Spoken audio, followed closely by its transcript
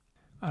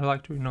I'd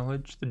like to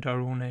acknowledge the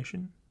Darul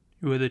Nation,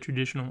 who are the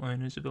traditional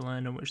owners of the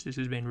land on which this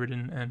has been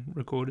written and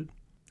recorded.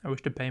 I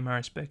wish to pay my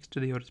respects to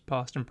the elders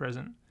past and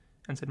present,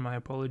 and send my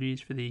apologies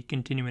for the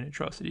continuing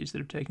atrocities that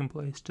have taken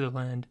place to the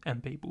land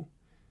and people.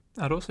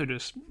 I'd also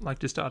just like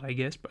to start,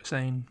 by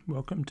saying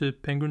welcome to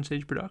Penguin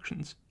Siege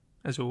Productions.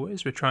 As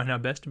always, we're trying our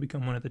best to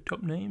become one of the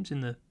top names in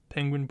the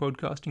Penguin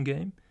podcasting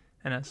game,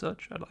 and as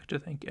such, I'd like to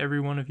thank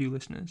every one of you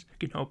listeners who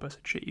can help us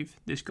achieve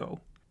this goal.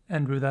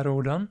 And with that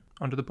all done,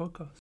 onto the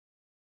podcast.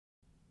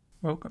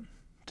 Welcome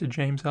to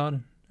James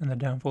Harden and the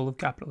Downfall of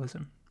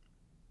Capitalism.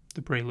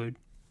 The prelude.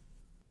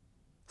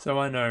 So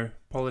I know,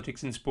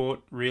 politics and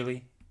sport,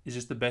 really, is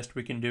just the best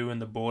we can do in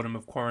the boredom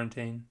of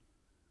quarantine.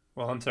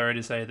 Well, I'm sorry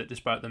to say that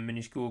despite the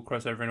minuscule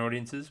crossover in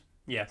audiences,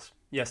 yes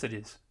it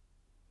is.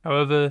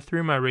 However,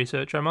 through my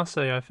research, I must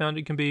say I found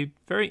it can be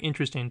very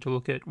interesting to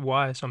look at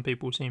why some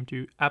people seem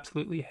to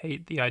absolutely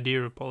hate the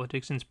idea of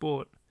politics and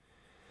sport.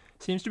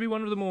 Seems to be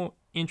one of the more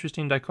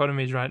interesting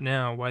dichotomies right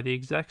now, why the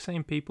exact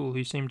same people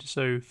who seem to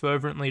so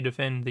fervently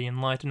defend the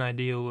enlightened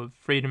ideal of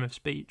freedom of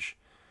speech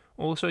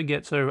also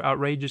get so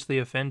outrageously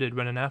offended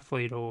when an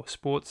athlete or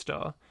sports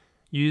star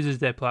uses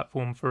their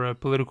platform for a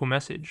political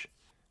message.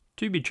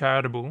 To be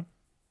charitable,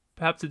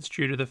 perhaps it's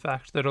due to the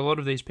fact that a lot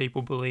of these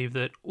people believe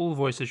that all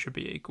voices should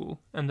be equal,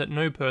 and that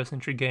no person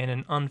should gain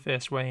an unfair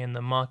sway in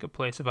the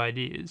marketplace of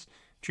ideas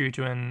due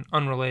to an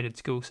unrelated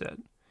skill set.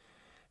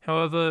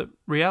 However,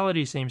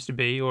 reality seems to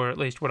be, or at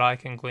least what I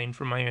can glean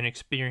from my own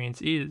experience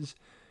is,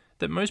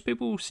 that most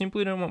people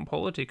simply don't want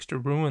politics to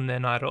ruin their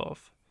night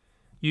off,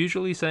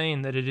 usually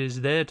saying that it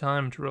is their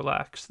time to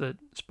relax, that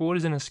sport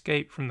is an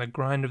escape from the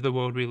grind of the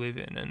world we live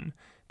in, and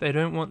they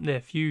don't want their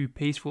few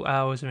peaceful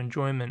hours of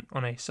enjoyment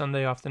on a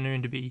Sunday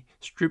afternoon to be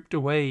stripped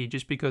away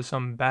just because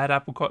some bad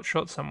applecot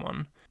shot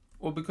someone,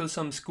 or because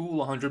some school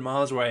 100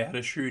 miles away had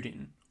a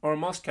shooting, or a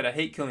mosque had a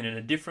hate killing in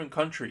a different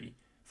country.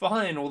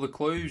 Fine, all the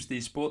clothes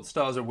these sports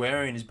stars are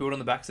wearing is built on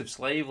the backs of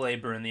slave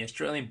labour, and the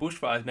Australian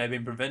bushfires may have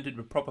been prevented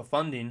with proper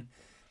funding.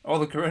 Or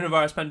the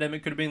coronavirus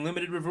pandemic could have been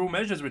limited if real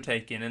measures were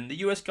taken, and the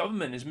US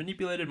government has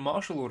manipulated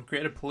martial law to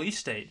create a police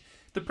state.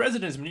 The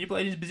president has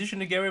manipulated his position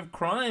to get rid of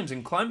crimes,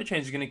 and climate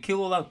change is going to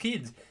kill all our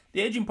kids. The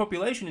ageing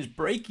population is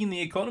breaking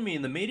the economy,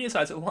 and the media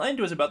sites are lying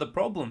to us about the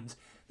problems.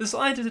 The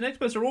scientists and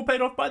experts are all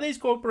paid off by these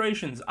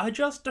corporations. I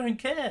just don't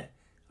care.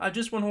 I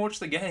just want to watch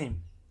the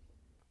game.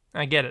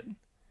 I get it.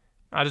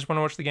 I just want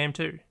to watch the game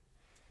too.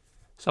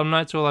 Some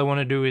nights all I want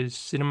to do is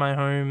sit in my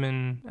home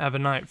and have a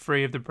night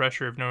free of the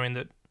pressure of knowing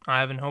that I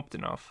haven't helped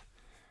enough,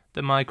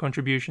 that my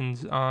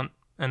contributions aren't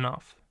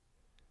enough.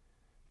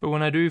 But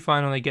when I do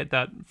finally get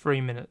that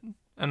free minute,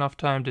 enough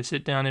time to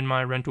sit down in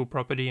my rental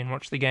property and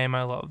watch the game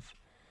I love,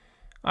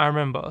 I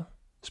remember,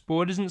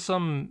 sport isn't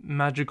some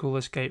magical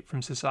escape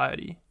from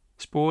society.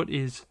 Sport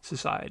is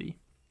society.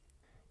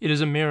 It is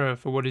a mirror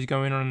for what is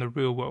going on in the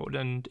real world,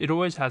 and it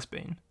always has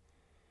been.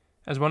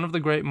 As one of the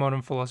great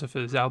modern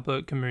philosophers,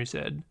 Albert Camus,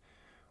 said,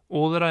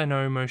 "All that I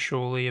know most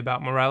surely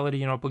about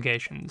morality and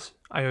obligations,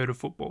 I owe to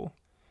football."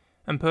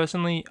 And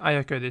personally, I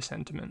echo this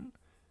sentiment.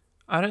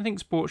 I don't think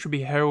sport should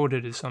be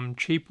heralded as some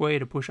cheap way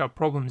to push our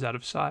problems out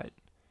of sight.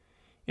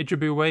 It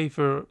should be a way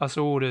for us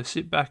all to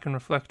sit back and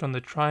reflect on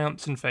the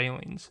triumphs and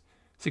failings,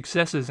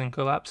 successes and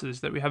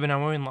collapses that we have in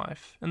our own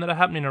life, and that are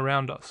happening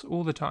around us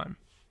all the time.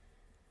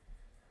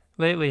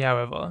 Lately,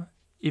 however,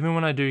 even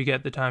when I do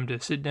get the time to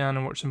sit down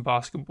and watch some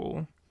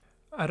basketball,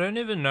 I don't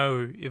even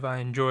know if I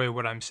enjoy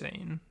what I'm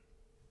seeing.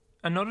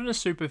 And not in a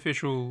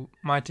superficial,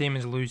 my team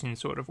is losing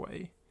sort of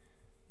way.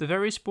 The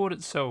very sport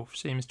itself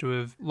seems to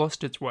have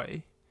lost its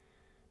way.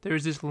 There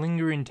is this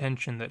lingering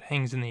tension that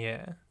hangs in the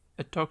air,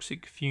 a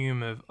toxic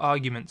fume of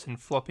arguments and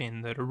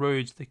flopping that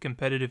erodes the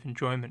competitive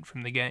enjoyment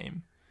from the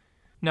game.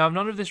 Now, if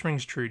none of this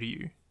rings true to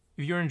you,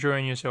 if you're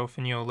enjoying yourself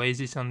in your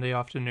lazy Sunday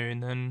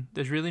afternoon, then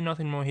there's really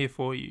nothing more here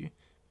for you.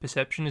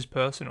 Perception is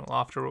personal,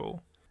 after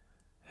all.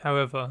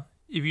 However,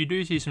 if you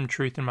do see some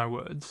truth in my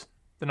words,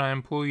 then I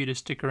implore you to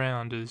stick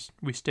around as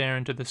we stare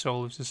into the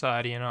soul of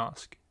society and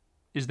ask,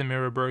 is the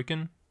mirror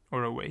broken,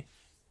 or are we?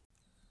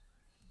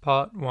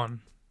 Part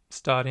 1.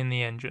 Starting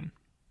the engine.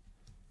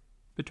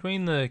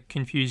 Between the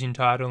confusing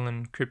title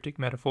and cryptic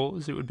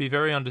metaphors, it would be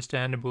very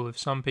understandable if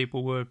some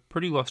people were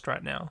pretty lost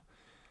right now,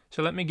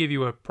 so let me give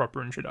you a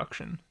proper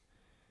introduction.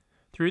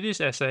 Through this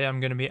essay, I'm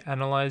going to be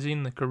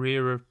analysing the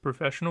career of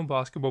professional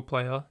basketball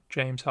player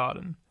James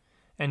Harden,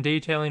 and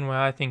detailing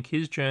why I think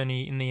his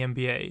journey in the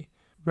NBA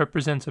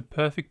represents a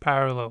perfect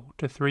parallel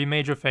to three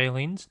major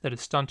failings that are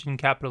stunting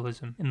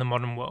capitalism in the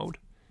modern world.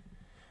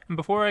 And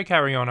before I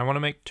carry on, I want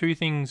to make two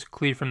things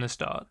clear from the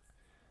start.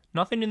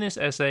 Nothing in this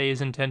essay is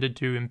intended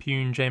to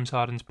impugn James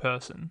Harden's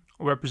person,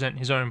 or represent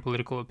his own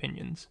political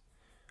opinions.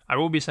 I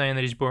will be saying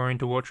that he's boring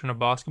to watch on a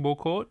basketball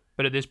court,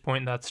 but at this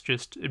point that's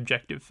just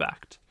objective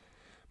fact.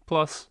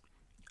 Plus,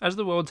 as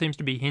the world seems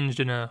to be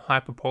hinged in a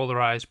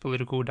hyper-polarised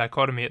political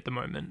dichotomy at the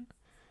moment,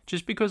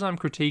 just because I'm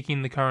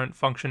critiquing the current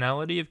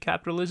functionality of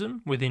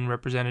capitalism within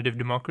representative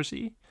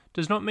democracy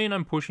does not mean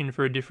I'm pushing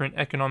for a different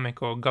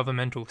economic or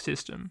governmental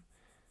system.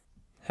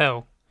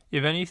 Hell,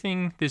 if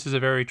anything, this is a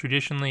very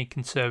traditionally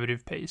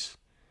conservative piece.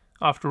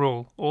 After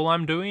all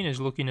I'm doing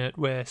is looking at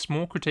where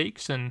small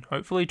critiques and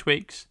hopefully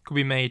tweaks could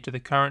be made to the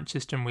current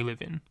system we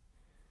live in.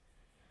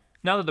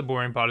 Now that the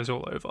boring part is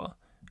all over,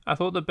 I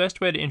thought the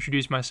best way to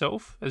introduce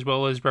myself, as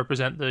well as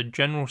represent the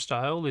general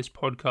style this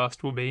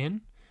podcast will be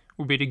in,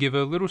 will be to give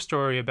a little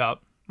story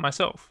about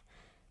myself.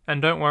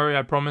 And don't worry,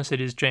 I promise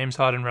it is James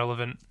Harden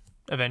relevant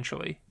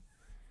eventually.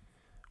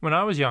 When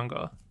I was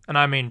younger, and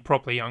I mean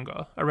properly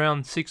younger,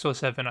 around 6 or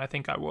 7 I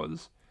think I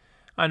was,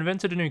 I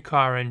invented a new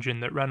car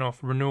engine that ran off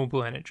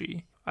renewable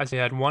energy. I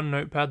had one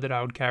notepad that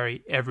I would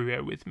carry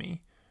everywhere with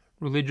me,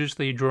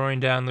 religiously drawing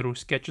down little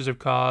sketches of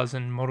cars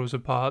and models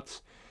of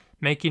parts,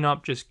 making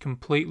up just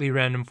completely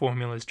random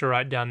formulas to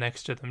write down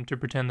next to them to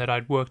pretend that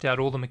I'd worked out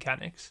all the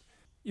mechanics.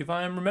 If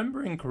I am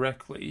remembering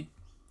correctly,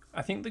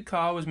 I think the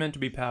car was meant to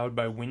be powered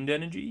by wind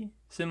energy,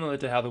 similar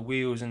to how the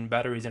wheels and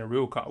batteries in a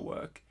real car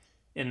work,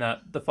 in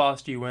that the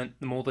faster you went,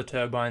 the more the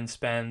turbines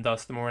span,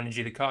 thus the more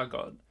energy the car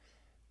got.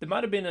 There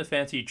might have been a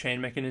fancy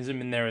chain mechanism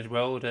in there as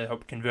well to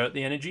help convert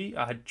the energy.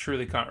 I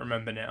truly can't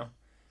remember now.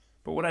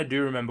 But what I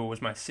do remember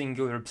was my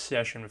singular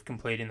obsession with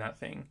completing that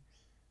thing.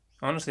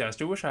 Honestly, I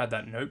still wish I had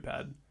that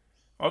notepad.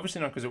 Obviously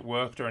not because it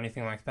worked or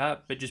anything like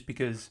that, but just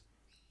because...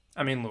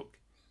 look,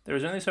 there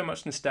is only so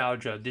much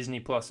nostalgia Disney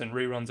Plus and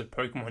reruns of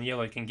Pokemon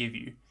Yellow can give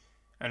you.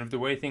 And with the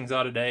way things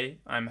are today,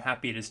 I'm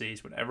happy to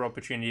seize whatever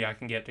opportunity I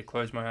can get to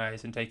close my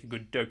eyes and take a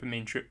good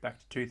dopamine trip back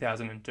to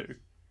 2002.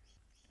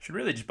 Should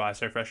really just buy a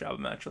So Fresh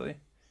album, actually.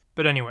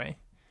 But anyway,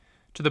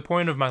 to the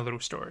point of my little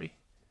story.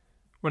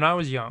 When I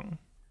was young,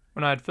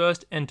 when I had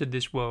first entered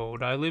this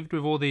world, I lived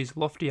with all these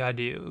lofty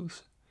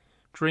ideals.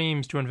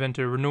 Dreams to invent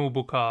a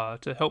renewable car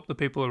to help the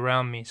people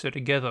around me so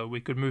together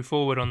we could move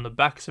forward on the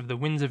backs of the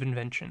winds of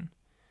invention.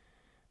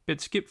 But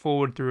skip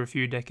forward through a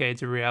few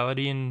decades of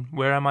reality and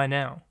where am I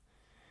now?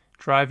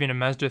 Driving a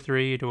Mazda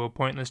 3 to a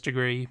pointless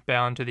degree,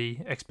 bound to the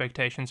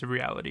expectations of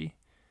reality.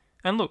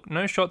 And look,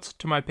 no shots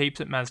to my peeps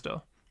at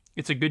Mazda.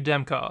 It's a good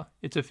damn car.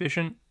 It's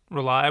efficient,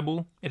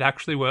 reliable, it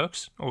actually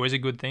works, always a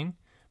good thing.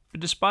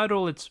 But despite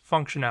all its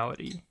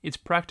functionality, its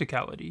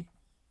practicality,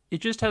 it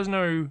just has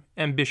no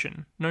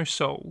ambition, no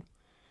soul.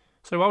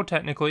 So while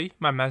technically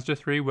my Mazda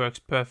 3 works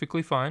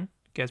perfectly fine,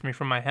 gets me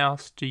from my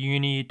house to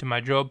uni to my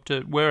job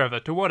to wherever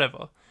to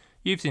whatever.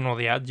 You've seen all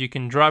the ads. You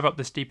can drive up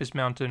the steepest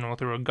mountain or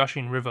through a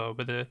gushing river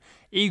with an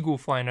eagle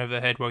flying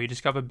overhead while you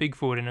discover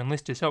Bigfoot and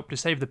enlist his help to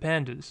save the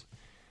pandas.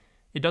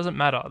 It doesn't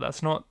matter,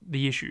 that's not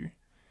the issue.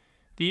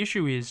 The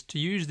issue is, to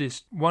use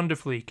this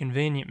wonderfully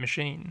convenient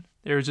machine,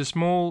 there is a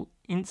small,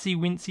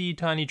 incy-wincy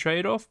tiny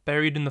trade-off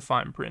buried in the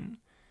fine print.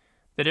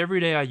 That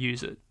every day I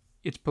use it,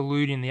 it's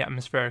polluting the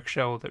atmospheric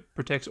shell that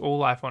protects all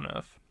life on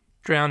Earth,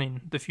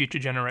 drowning the future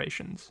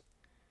generations.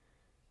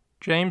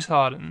 James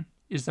Harden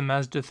is the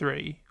Mazda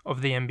 3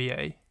 of the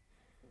NBA,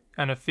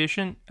 an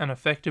efficient and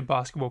effective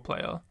basketball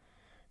player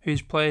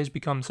whose play has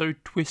become so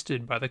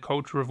twisted by the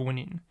culture of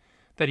winning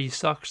that he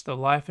sucks the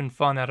life and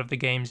fun out of the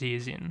games he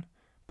is in,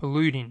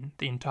 polluting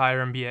the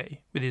entire NBA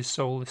with his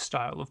soulless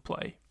style of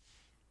play.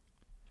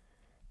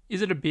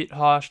 Is it a bit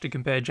harsh to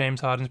compare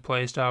James Harden's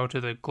play style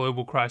to the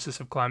global crisis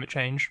of climate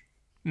change?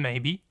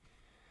 Maybe.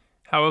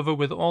 However,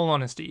 with all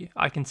honesty,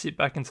 I can sit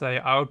back and say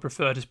I would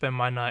prefer to spend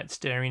my night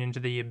staring into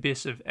the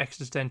abyss of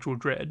existential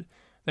dread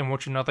than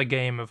watch another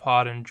game of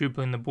Harden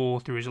dribbling the ball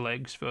through his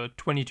legs for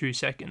 22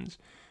 seconds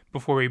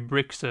before he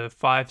bricks a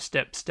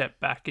 5-step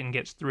back and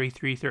gets 3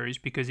 free throws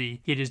because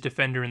he hit his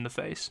defender in the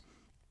face.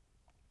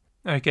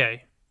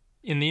 Okay,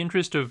 in the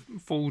interest of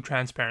full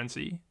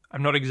transparency,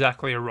 I'm not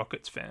exactly a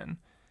Rockets fan.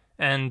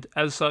 And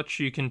as such,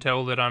 you can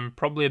tell that I'm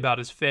probably about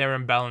as fair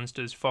and balanced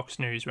as Fox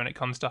News when it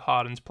comes to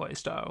Harden's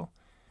playstyle.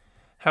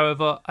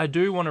 However, I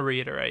do want to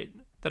reiterate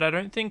that I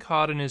don't think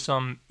Harden is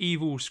some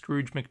evil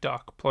Scrooge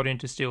McDuck plotting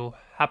to steal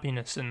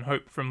happiness and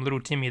hope from little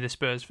Timmy the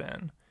Spurs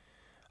fan.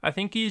 I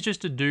think he's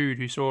just a dude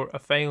who saw a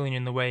failing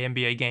in the way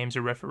NBA games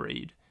are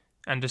refereed,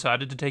 and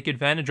decided to take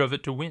advantage of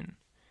it to win.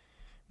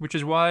 Which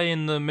is why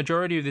in the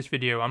majority of this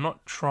video I'm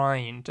not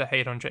trying to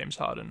hate on James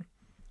Harden.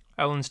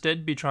 I will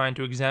instead be trying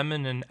to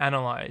examine and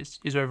analyse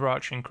his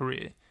overarching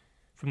career,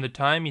 from the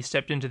time he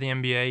stepped into the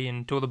NBA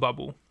until the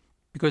bubble.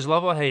 Because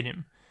love or hate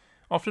him,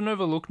 often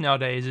overlooked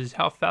nowadays is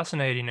how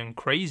fascinating and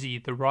crazy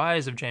the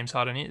rise of James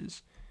Harden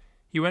is.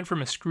 He went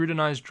from a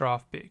scrutinised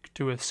draft pick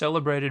to a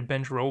celebrated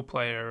bench role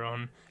player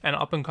on an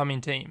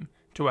up-and-coming team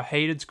to a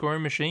hated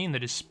scoring machine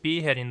that is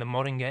spearheading the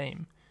modern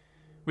game,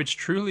 which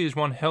truly is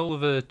one hell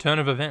of a turn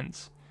of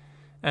events.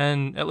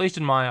 And, at least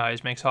in my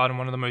eyes, makes Harden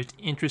one of the most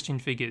interesting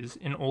figures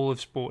in all of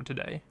sport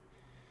today.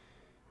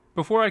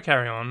 Before I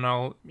carry on,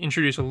 I'll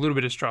introduce a little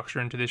bit of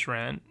structure into this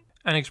rant,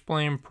 and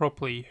explain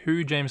properly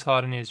who James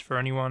Harden is for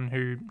anyone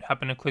who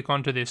happened to click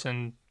onto this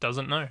and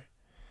doesn't know.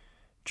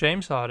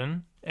 James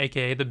Harden,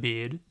 aka The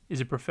Beard, is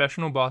a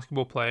professional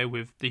basketball player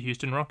with the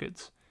Houston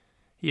Rockets.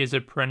 He is a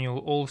perennial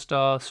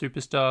all-star,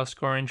 superstar,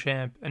 scoring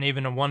champ, and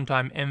even a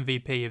one-time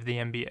MVP of the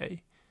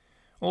NBA.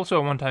 Also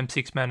a one-time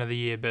Sixth Man of the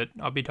Year, but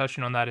I'll be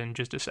touching on that in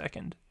just a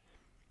second.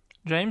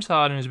 James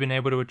Harden has been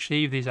able to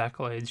achieve these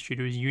accolades due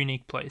to his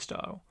unique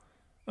playstyle.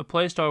 a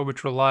playstyle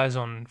which relies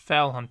on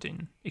foul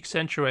hunting,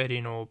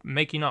 accentuating or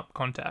making up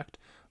contact,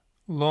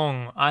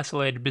 long,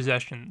 isolated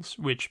possessions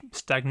which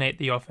stagnate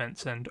the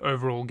offense and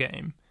overall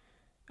game,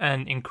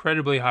 an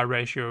incredibly high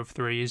ratio of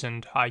threes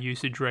and high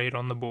usage rate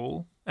on the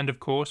ball, and of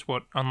course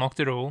what unlocked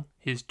it all,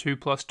 his 2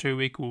 plus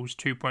 2 equals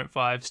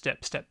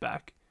 2.5 step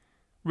back.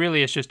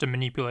 Really it's just a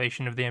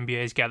manipulation of the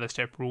NBA's gather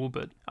step rule,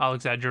 but I'll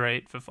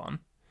exaggerate for fun.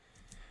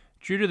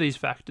 Due to these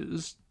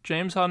factors,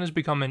 James Harden has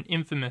become an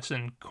infamous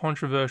and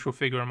controversial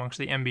figure amongst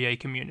the NBA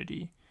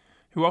community,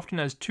 who often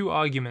has two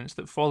arguments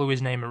that follow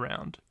his name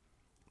around.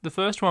 The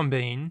first one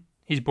being,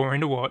 he's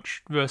boring to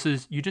watch,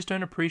 versus you just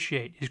don't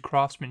appreciate his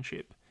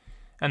craftsmanship.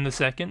 And the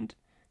second,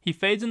 he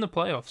fades in the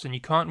playoffs and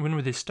you can't win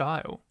with his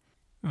style.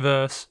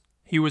 Verse,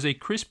 he was a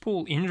Chris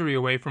Paul injury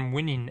away from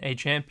winning a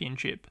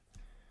championship.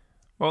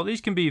 While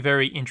these can be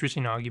very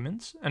interesting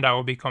arguments, and I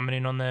will be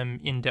commenting on them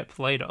in depth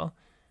later,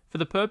 for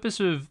the purpose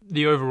of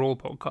the overall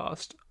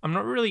podcast, I'm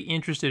not really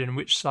interested in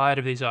which side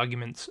of these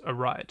arguments are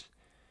right.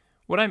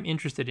 What I'm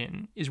interested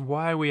in is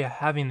why we are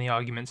having the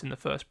arguments in the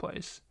first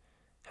place.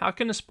 How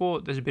can a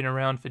sport that has been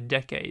around for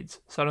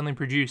decades suddenly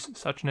produce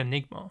such an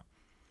enigma?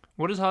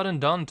 What has Harden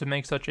done to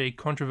make such a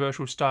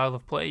controversial style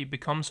of play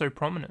become so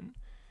prominent?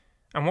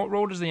 And what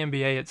role does the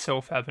NBA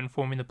itself have in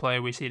forming the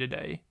player we see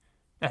today?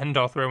 And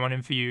I'll throw one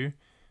in for you.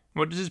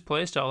 What does his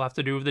playstyle have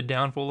to do with the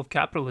downfall of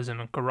capitalism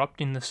and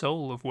corrupting the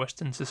soul of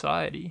Western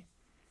society?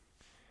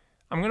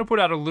 I'm going to put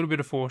out a little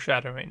bit of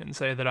foreshadowing and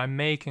say that I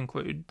may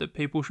conclude that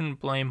people shouldn't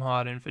blame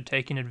Harden for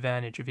taking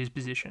advantage of his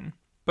position,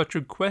 but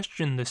should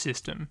question the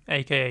system,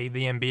 aka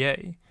the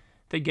NBA,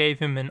 that gave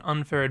him an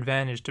unfair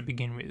advantage to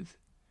begin with.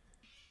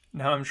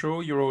 Now I'm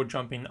sure you're all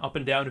jumping up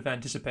and down with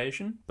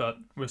anticipation, but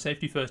we're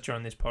safety first here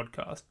on this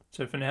podcast,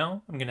 so for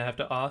now I'm going to have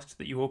to ask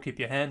that you all keep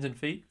your hands and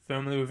feet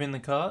firmly within the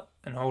cart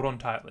and hold on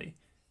tightly,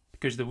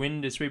 because the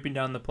wind is sweeping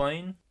down the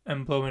plain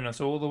and blowing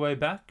us all the way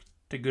back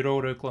to good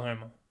old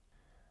Oklahoma.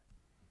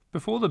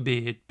 Before the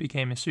Beard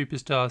became a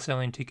superstar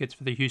selling tickets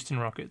for the Houston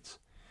Rockets,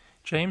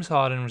 James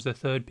Harden was the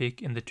third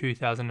pick in the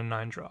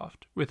 2009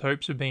 draft, with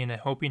hopes of being a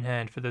helping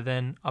hand for the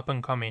then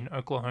up-and-coming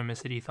Oklahoma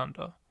City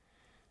Thunder.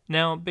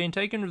 Now, being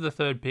taken with the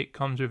third pick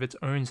comes with its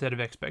own set of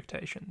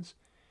expectations.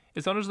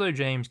 It's not as though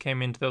James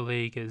came into the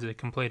league as a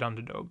complete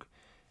underdog.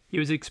 He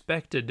was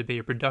expected to be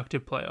a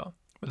productive player,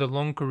 with a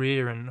long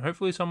career and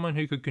hopefully someone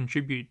who could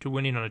contribute to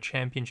winning on a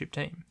championship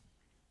team.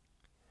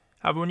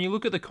 However, when you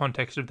look at the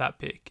context of that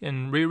pick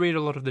and reread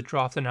a lot of the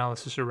draft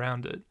analysis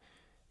around it,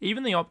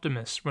 even the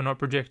optimists were not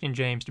projecting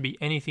James to be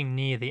anything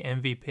near the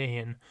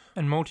MVP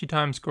and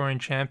multi-time scoring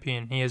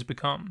champion he has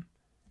become.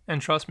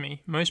 And trust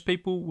me, most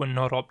people were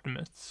not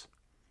optimists.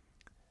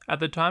 At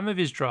the time of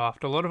his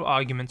draft, a lot of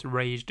arguments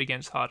raged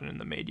against Harden in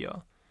the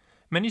media.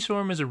 Many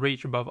saw him as a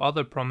reach above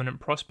other prominent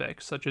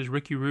prospects such as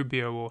Ricky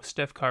Rubio or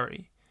Steph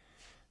Curry.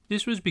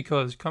 This was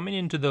because, coming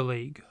into the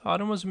league,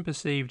 Harden wasn't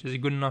perceived as a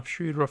good enough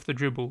shooter off the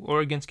dribble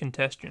or against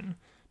contention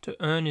to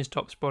earn his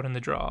top spot in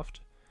the draft.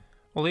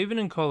 While even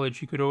in college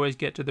he could always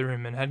get to the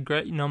rim and had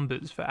great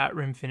numbers for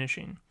at-rim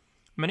finishing,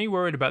 many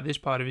worried about this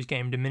part of his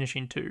game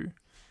diminishing too.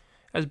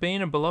 As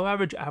being a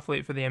below-average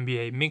athlete for the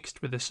NBA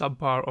mixed with a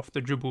subpar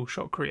off-the-dribble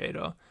shot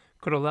creator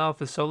could allow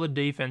for solid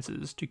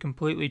defenses to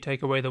completely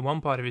take away the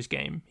one part of his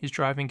game, his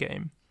driving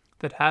game,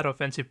 that had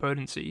offensive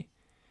potency.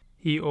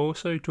 He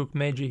also took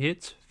major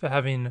hits for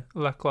having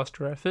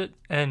lackluster effort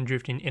and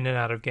drifting in and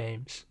out of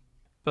games.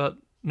 But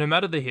no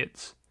matter the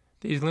hits,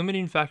 these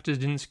limiting factors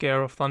didn't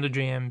scare off Thunder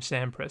GM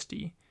Sam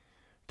Presti.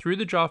 Through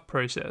the draft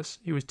process,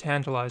 he was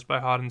tantalized by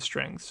Harden's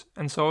strengths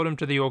and sold him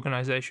to the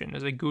organization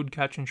as a good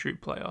catch-and-shoot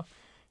player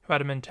who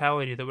had a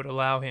mentality that would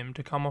allow him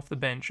to come off the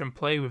bench and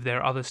play with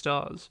their other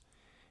stars.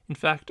 In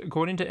fact,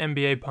 according to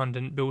NBA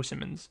pundit Bill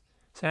Simmons,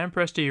 Sam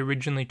Presti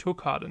originally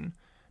took Harden,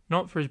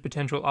 not for his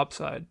potential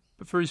upside,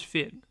 but for his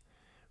fit,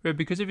 where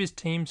because of his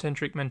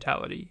team-centric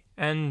mentality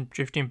and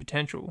drifting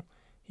potential,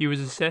 he was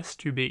assessed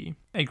to be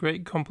a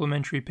great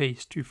complementary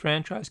piece to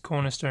franchise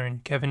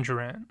cornerstone Kevin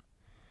Durant.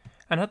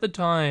 And at the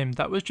time,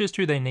 that was just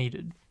who they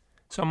needed.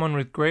 Someone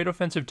with great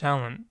offensive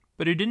talent,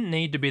 but who didn't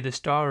need to be the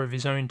star of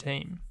his own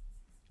team.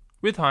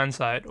 With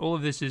hindsight, all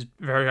of this is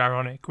very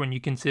ironic when you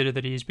consider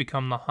that he has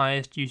become the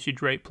highest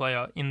usage rate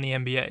player in the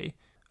NBA,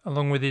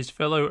 along with his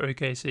fellow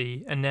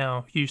OKC and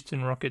now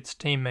Houston Rockets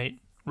teammate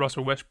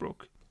Russell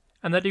Westbrook,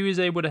 and that he was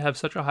able to have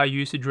such a high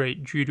usage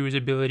rate due to his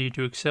ability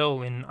to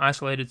excel in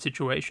isolated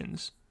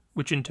situations,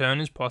 which in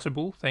turn is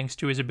possible thanks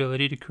to his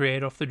ability to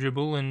create off the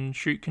dribble and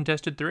shoot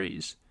contested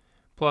threes.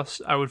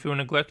 Plus, I would feel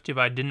neglect if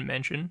I didn't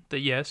mention that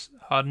yes,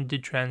 Harden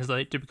did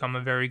translate to become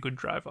a very good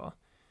driver.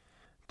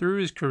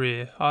 Through his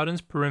career,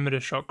 Harden's perimeter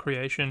shot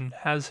creation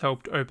has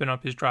helped open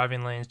up his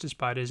driving lanes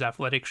despite his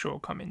athletic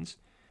shortcomings.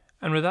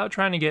 And without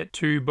trying to get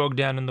too bogged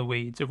down in the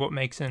weeds of what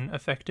makes an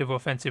effective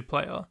offensive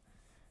player,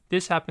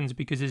 this happens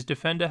because his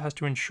defender has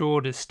to ensure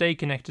to stay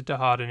connected to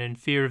Harden in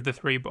fear of the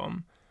three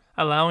bomb,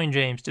 allowing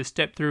James to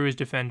step through his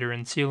defender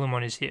and seal him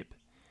on his hip,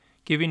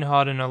 giving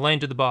Harden a lane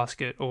to the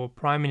basket or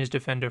priming his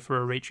defender for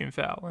a reaching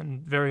foul,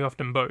 and very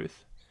often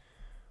both.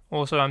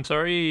 Also, I'm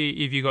sorry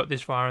if you got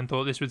this far and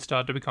thought this would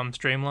start to become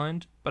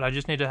streamlined, but I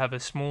just need to have a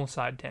small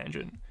side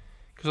tangent.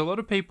 Because a lot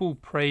of people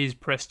praise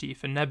Presti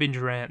for nabbing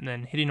Durant and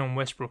then hitting on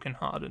Westbrook and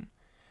Harden.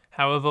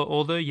 However,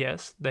 although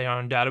yes, they are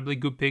undoubtedly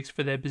good picks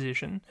for their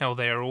position, hell,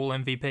 they are all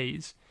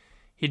MVPs,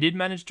 he did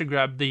manage to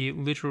grab the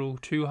literal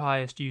 2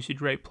 highest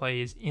usage rate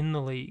players in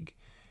the league,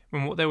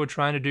 when what they were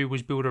trying to do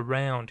was build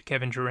around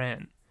Kevin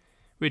Durant,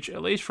 which,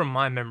 at least from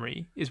my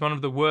memory, is one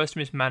of the worst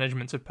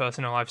mismanagements of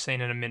personnel I've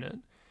seen in a minute.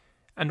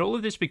 And all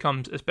of this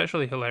becomes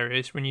especially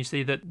hilarious when you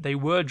see that they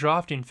were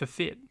drafting for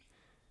fit.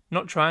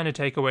 Not trying to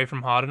take away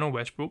from Harden or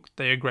Westbrook,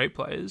 they are great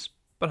players,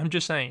 but I'm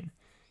just saying,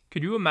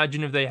 could you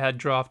imagine if they had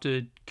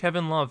drafted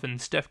Kevin Love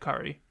and Steph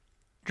Curry?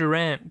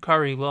 Durant,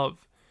 Curry,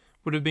 Love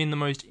would have been the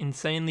most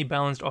insanely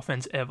balanced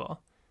offense ever.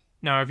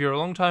 Now, if you're a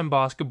long-time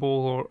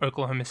basketball or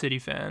Oklahoma City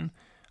fan,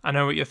 I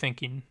know what you're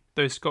thinking.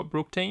 Those Scott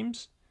Brook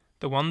teams?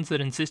 The ones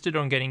that insisted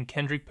on getting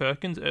Kendrick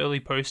Perkins early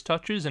post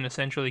touches and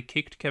essentially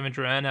kicked Kevin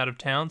Durant out of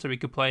town so he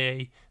could play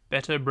a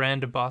better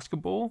brand of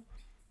basketball?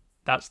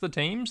 That's the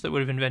teams that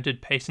would have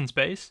invented pace and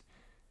space?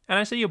 And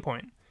I see your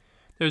point.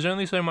 There's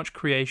only so much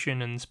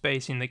creation and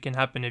spacing that can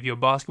happen if your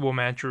basketball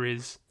mantra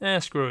is,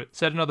 screw it,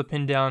 set another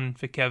pin down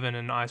for Kevin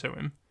and ISO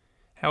him.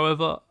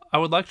 However, I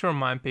would like to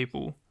remind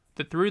people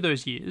that through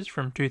those years,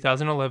 from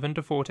 2011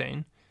 to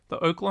 14,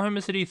 the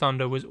Oklahoma City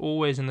Thunder was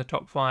always in the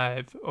top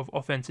 5 of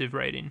offensive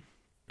rating.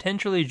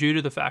 Potentially due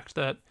to the fact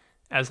that,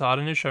 as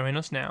Harden is showing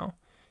us now,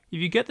 if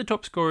you get the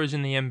top scorers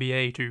in the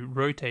NBA to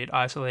rotate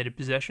isolated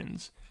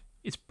possessions,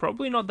 it's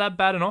probably not that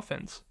bad an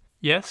offense.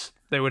 Yes,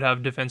 they would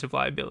have defensive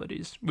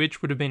liabilities,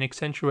 which would have been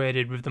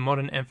accentuated with the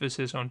modern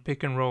emphasis on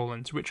pick and roll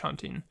and switch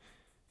hunting.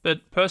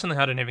 But personally,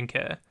 I don't even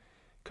care.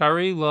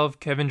 Curry, Love,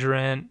 Kevin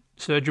Durant,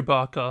 Serge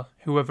Ibaka,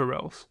 whoever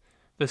else.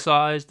 The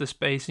size, the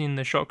spacing,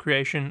 the shot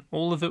creation,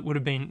 all of it would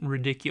have been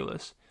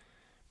ridiculous.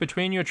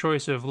 Between your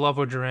choice of Love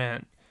or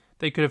Durant,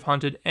 they could have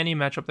hunted any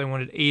matchup they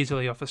wanted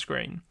easily off a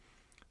screen.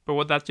 But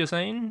what that's just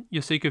saying,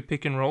 you're sick of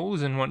pick and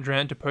rolls and want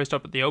Durant to post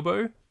up at the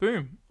elbow?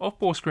 Boom,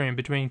 off-ball screen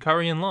between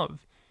Curry and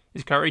Love.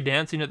 Is Curry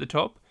dancing at the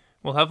top?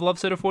 We'll have Love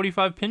set a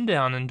 45 pin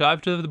down and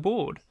dive to the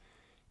board.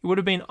 It would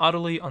have been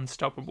utterly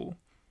unstoppable.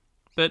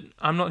 But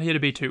I'm not here to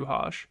be too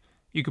harsh.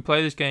 You could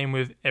play this game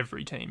with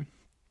every team.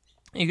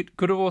 It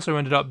could have also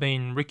ended up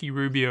being Ricky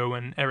Rubio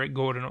and Eric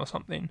Gordon or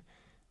something.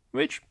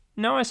 Which,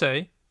 now I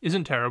say,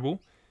 isn't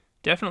terrible.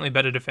 Definitely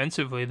better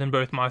defensively than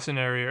both my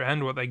scenario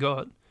and what they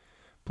got.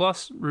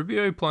 Plus,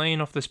 Rubio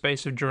playing off the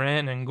space of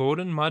Durant and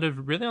Gordon might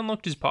have really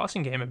unlocked his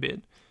passing game a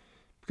bit.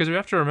 Because we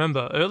have to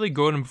remember, early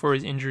Gordon before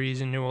his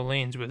injuries in New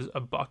Orleans was a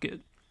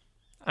bucket.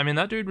 I mean,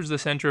 that dude was the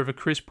center of a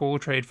Chris Paul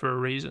trade for a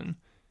reason.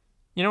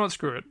 You know what,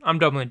 screw it, I'm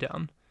doubling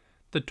down.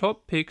 The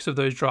top picks of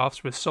those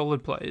drafts were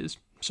solid players.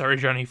 Sorry,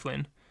 Johnny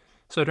Flynn.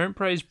 So don't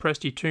praise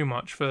Presti too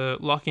much for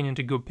locking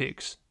into good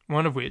picks.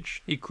 One of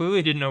which, he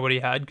clearly didn't know what he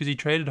had because he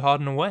traded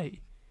Harden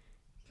away.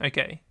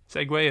 Okay,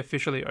 segue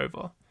officially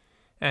over.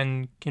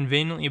 And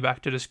conveniently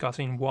back to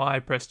discussing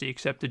why Presti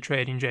accepted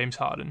trading James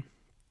Harden.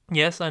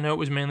 Yes, I know it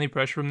was mainly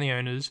pressure from the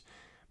owners,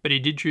 but he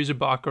did choose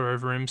Ibaka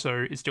over him,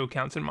 so it still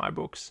counts in my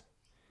books.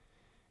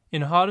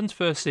 In Harden's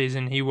first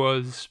season, he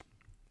was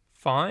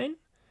fine.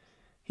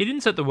 He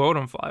didn't set the world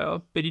on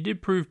fire, but he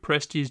did prove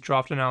Presti's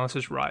draft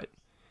analysis right,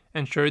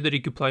 and showed that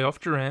he could play off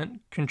Durant,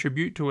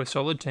 contribute to a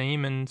solid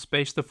team, and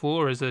space the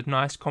floor as a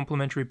nice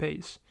complementary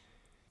piece.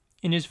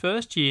 In his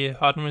first year,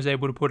 Harden was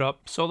able to put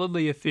up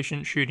solidly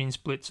efficient shooting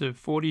splits of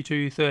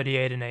 42,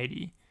 38, and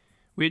 80,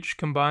 which,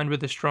 combined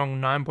with a strong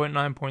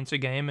 9.9 points a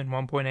game and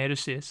 1.8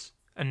 assists,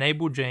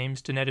 enabled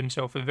James to net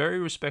himself a very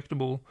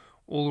respectable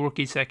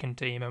all-rookie second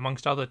team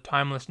amongst other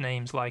timeless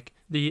names like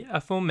the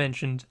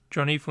aforementioned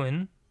Johnny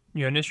Flynn,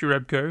 Jonas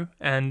Jerebko,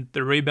 and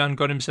the rebound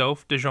god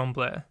himself, DeJounte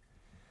Blair.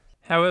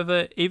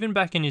 However, even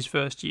back in his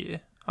first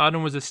year,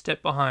 Harden was a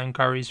step behind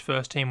Curry's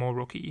first-team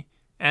all-rookie,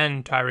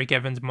 and Tyreek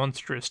Evans'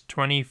 monstrous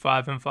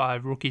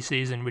 25-5 rookie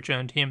season which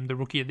earned him the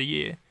Rookie of the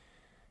Year.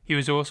 He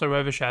was also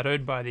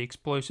overshadowed by the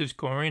explosive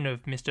scoring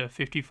of Mr.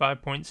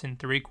 55 points in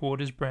 3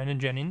 quarters Brandon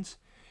Jennings,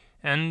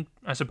 and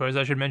I suppose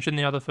I should mention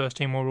the other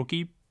first-team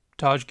all-rookie,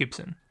 Taj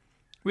Gibson.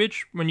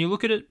 Which, when you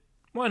look at it,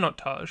 why not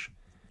Taj?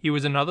 He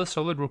was another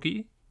solid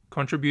rookie,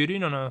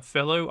 contributing on a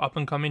fellow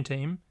up-and-coming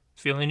team,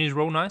 filling his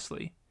role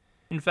nicely.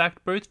 In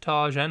fact, both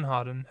Taj and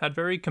Harden had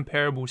very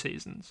comparable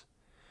seasons.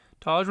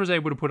 Taj was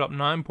able to put up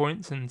 9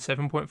 points and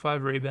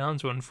 7.5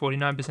 rebounds on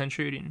 49%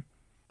 shooting.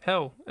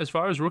 Hell, as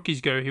far as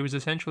rookies go, he was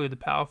essentially the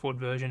power forward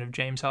version of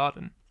James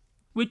Harden.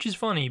 Which is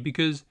funny,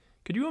 because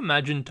could you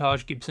imagine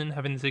Taj Gibson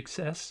having the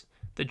success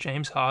that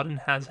James Harden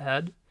has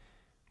had?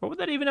 What would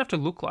that even have to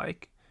look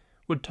like?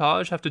 Would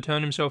Taj have to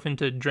turn himself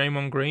into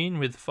Draymond Green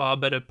with far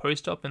better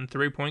post-up and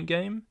three-point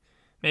game?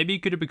 Maybe he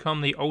could have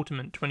become the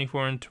ultimate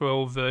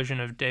 24-12 version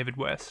of David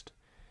West.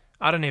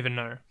 I don't even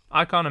know.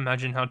 I can't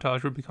imagine how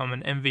Taj would become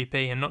an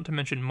MVP and not to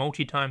mention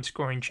multi-time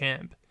scoring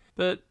champ.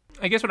 But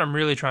I guess what I'm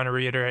really trying to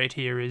reiterate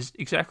here is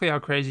exactly how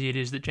crazy it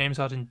is that James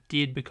Harden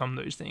did become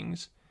those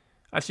things.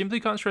 I simply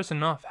can't stress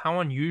enough how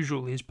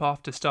unusual his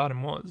path to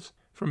stardom was.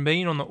 From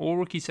being on the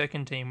all-rookie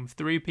second team with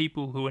 3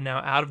 people who are now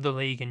out of the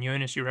league and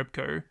Jonas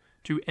Jerebko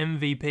to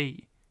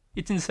MVP.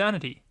 It's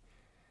insanity.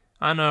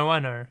 I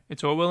know.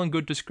 It's all well and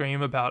good to scream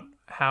about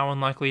how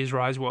unlikely his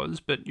rise was,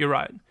 but you're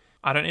right.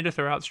 I don't need to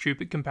throw out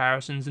stupid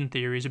comparisons and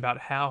theories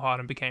about how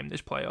Harden became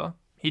this player.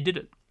 He did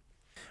it.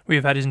 We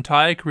have had his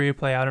entire career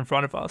play out in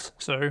front of us,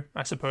 so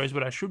I suppose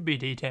what I should be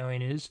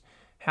detailing is,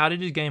 how did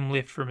his game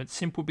lift from its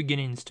simple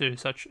beginnings to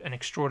such an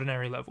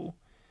extraordinary level?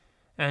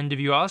 And if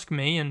you ask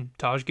me and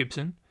Taj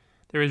Gibson,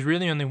 there is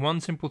really only one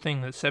simple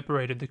thing that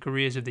separated the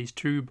careers of these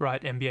 2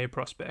 bright NBA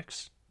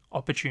prospects.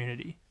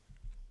 Opportunity.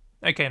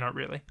 Okay, not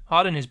really.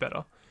 Harden is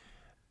better.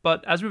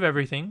 But as with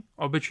everything,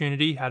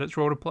 opportunity had its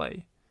role to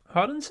play.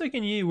 Harden's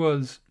second year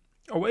was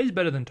always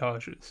better than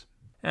Taj's.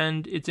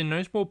 And it's in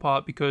no small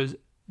part because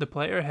the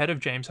player ahead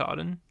of James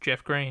Harden,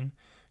 Jeff Green,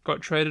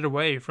 got traded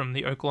away from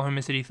the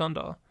Oklahoma City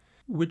Thunder,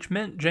 which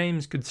meant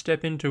James could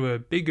step into a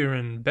bigger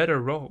and better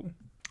role.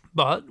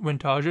 But when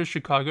Taj's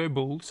Chicago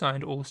Bulls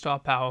signed all-star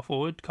power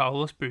forward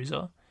Carlos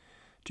Boozer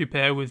to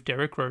pair with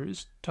Derrick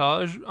Rose,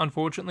 Taj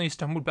unfortunately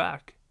stumbled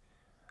back.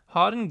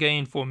 Harden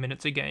gained 4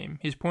 minutes a game.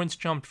 His points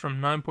jumped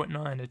from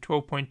 9.9 to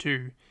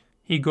 12.2.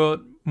 He got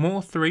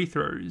more 3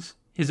 throws.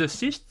 His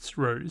assists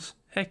rose.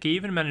 Heck, he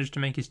even managed to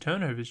make his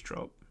turnovers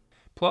drop.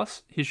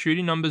 Plus, his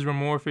shooting numbers were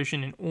more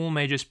efficient in all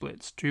major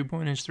splits,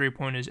 2-pointers,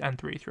 3-pointers, and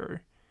 3-throw.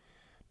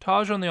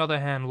 Taj, on the other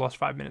hand, lost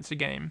 5 minutes a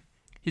game.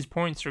 His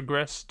points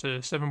regressed to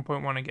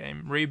 7.1 a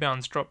game,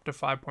 rebounds dropped to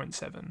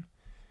 5.7.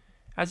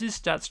 As his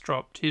stats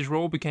dropped, his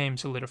role became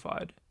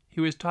solidified.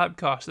 He was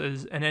typecast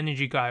as an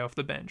energy guy off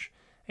the bench,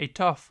 a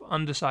tough,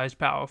 undersized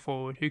power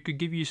forward who could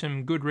give you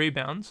some good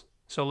rebounds,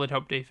 solid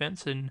help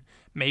defense, and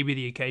maybe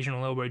the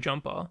occasional elbow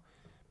jumper,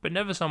 but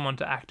never someone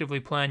to actively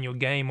plan your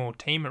game or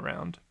team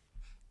around.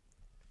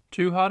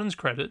 To Harden's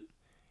credit,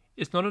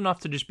 it's not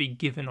enough to just be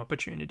given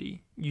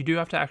opportunity. You do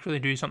have to actually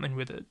do something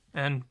with it,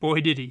 and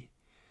boy did he.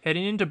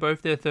 Heading into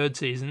both their third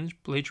seasons,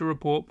 Bleacher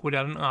Report put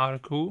out an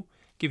article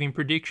giving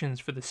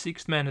predictions for the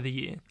 6th Man of the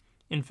Year.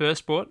 In first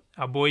spot,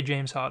 our boy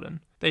James Harden.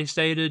 They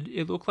stated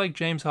it looked like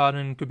James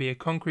Harden could be a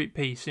concrete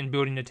piece in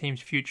building a team's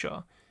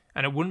future,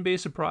 and it wouldn't be a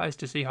surprise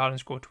to see Harden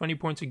score 20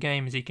 points a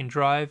game as he can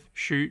drive,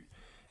 shoot,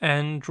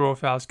 and draw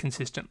fouls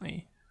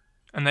consistently.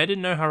 And they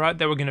didn't know how right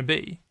they were going to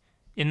be.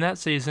 In that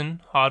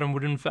season, Harden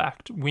would in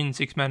fact win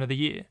 6th Man of the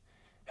Year,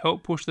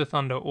 help push the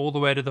Thunder all the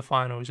way to the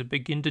finals and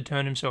begin to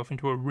turn himself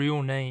into a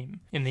real name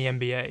in the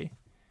NBA.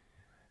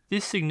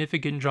 This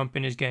significant jump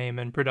in his game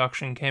and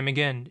production came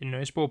again, in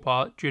no small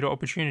part, due to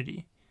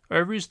opportunity.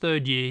 Over his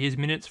third year, his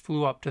minutes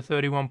flew up to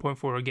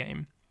 31.4 a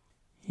game.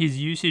 His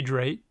usage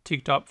rate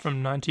ticked up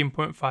from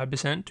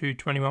 19.5% to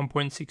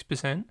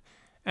 21.6%,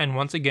 and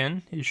once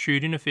again, his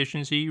shooting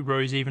efficiency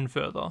rose even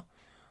further.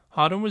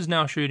 Harden was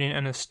now shooting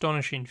an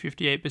astonishing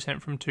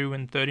 58% from 2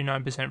 and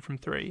 39% from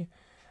 3,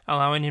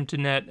 allowing him to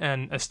net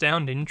an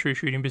astounding true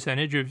shooting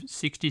percentage of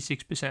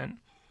 66%,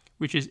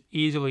 which is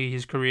easily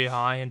his career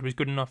high and was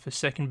good enough for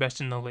second best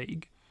in the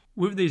league.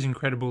 With these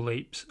incredible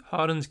leaps,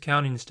 Harden's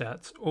counting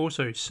stats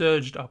also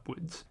surged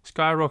upwards,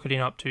 skyrocketing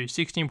up to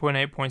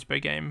 16.8 points per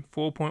game,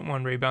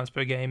 4.1 rebounds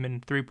per game,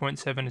 and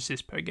 3.7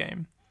 assists per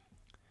game.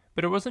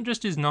 But it wasn't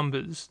just his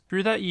numbers.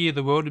 Through that year,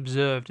 the world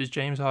observed as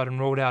James Harden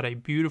rolled out a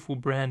beautiful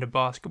brand of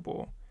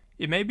basketball.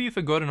 It may be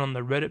forgotten on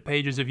the Reddit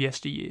pages of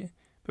yesteryear,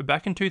 but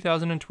back in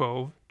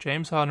 2012,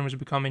 James Harden was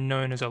becoming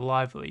known as a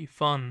lively,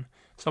 fun,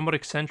 somewhat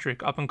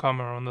eccentric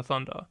up-and-comer on the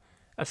Thunder,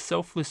 a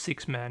selfless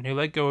six-man who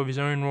let go of his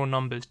own raw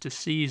numbers to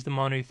seize the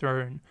Manu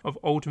throne of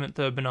ultimate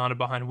third banana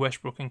behind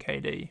Westbrook and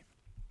KD.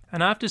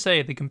 And I have to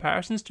say, the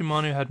comparisons to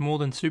Manu had more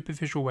than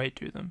superficial weight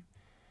to them.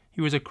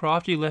 He was a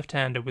crafty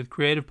left-hander with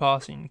creative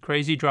passing,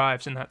 crazy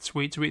drives, and that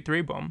sweet, sweet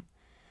three-bomb,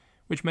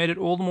 which made it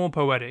all the more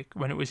poetic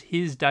when it was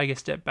his dagger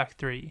step-back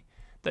three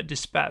that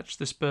dispatched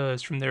the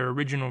Spurs from their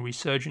original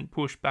resurgent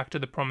push back to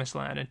the promised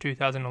land in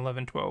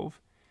 2011-12.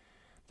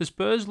 The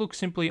Spurs looked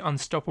simply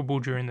unstoppable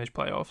during those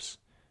playoffs.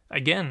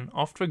 Again,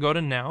 oft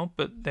forgotten now,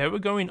 but they were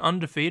going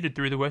undefeated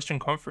through the Western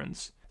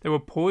Conference. They were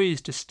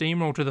poised to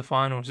steamroll to the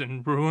finals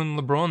and ruin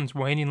LeBron's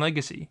waning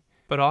legacy.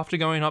 But after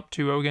going up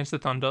 2-0 against the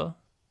Thunder,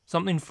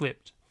 something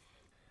flipped.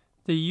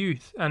 The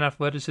youth and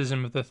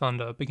athleticism of the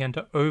Thunder began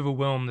to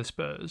overwhelm the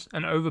Spurs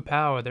and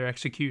overpower their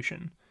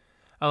execution,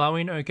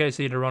 allowing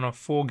OKC to run off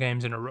 4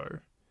 games in a row.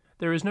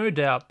 There is no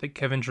doubt that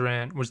Kevin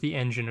Durant was the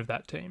engine of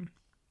that team,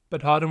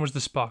 but Harden was the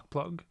spark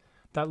plug,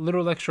 that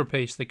little extra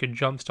piece that could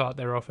jumpstart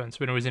their offense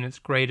when it was in its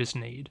greatest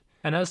need.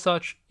 And as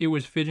such, it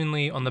was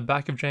fittingly on the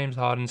back of James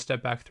Harden's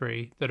step-back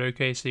three that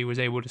OKC was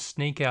able to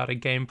sneak out a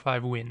Game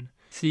 5 win,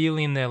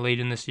 sealing their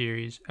lead in the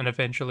series and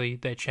eventually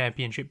their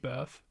championship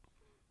berth.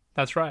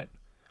 That's right.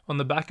 On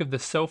the back of the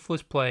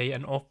selfless play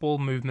and off-ball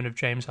movement of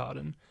James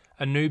Harden,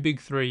 a new big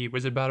three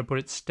was about to put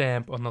its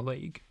stamp on the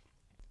league.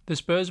 The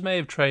Spurs may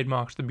have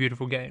trademarked the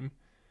beautiful game,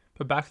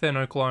 but back then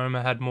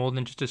Oklahoma had more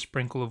than just a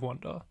sprinkle of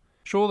wonder.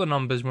 Sure, the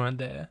numbers weren't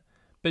there,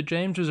 but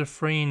James was a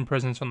freeing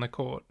presence on the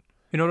court,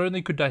 who not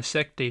only could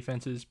dissect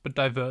defenses, but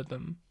divert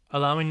them,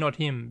 allowing not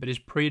him, but his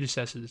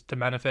predecessors to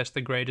manifest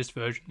the greatest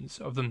versions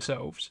of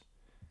themselves.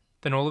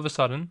 Then all of a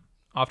sudden,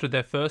 after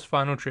their first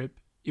final trip,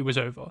 it was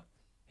over.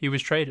 He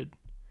was traded.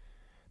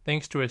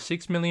 Thanks to a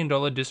 $6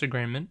 million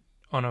disagreement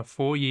on a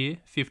 4-year,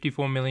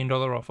 $54 million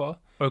offer,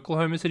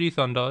 Oklahoma City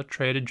Thunder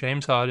traded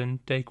James Harden,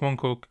 Daquan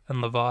Cook,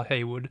 and LeVar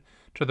Hayward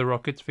to the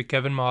Rockets for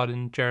Kevin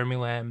Martin, Jeremy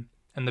Lamb,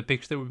 and the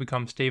picks that would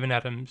become Steven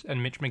Adams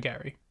and Mitch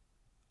McGary.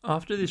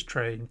 After this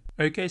trade,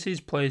 OKC's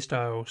play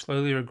style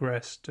slowly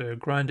regressed to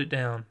grind it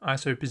down,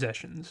 ISO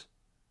possessions,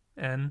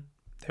 and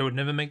they would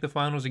never make the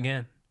finals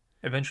again,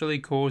 eventually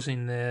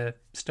causing their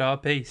star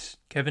piece,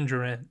 Kevin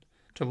Durant,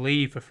 to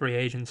leave for free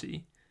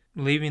agency,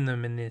 leaving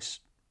them in this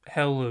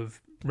hell of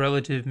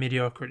relative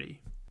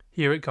mediocrity.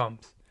 Here it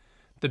comes.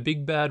 The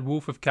big bad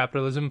wolf of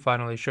capitalism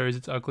finally shows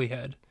its ugly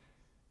head.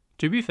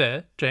 To be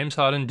fair, James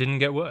Harden didn't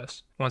get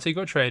worse. Once he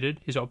got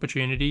traded, his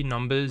opportunity,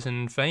 numbers,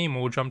 and fame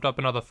all jumped up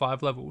another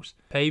 5 levels,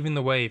 paving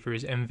the way for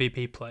his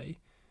MVP play.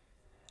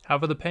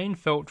 However, the pain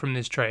felt from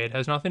this trade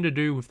has nothing to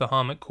do with the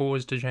harm it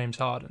caused to James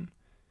Harden,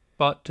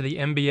 but to the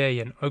NBA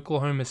and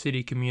Oklahoma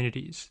City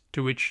communities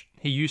to which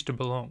he used to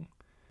belong.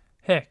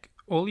 Heck,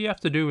 all you have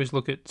to do is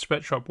look at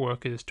sweatshop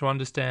workers to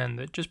understand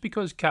that just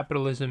because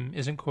capitalism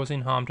isn't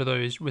causing harm to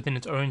those within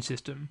its own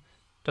system,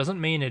 doesn't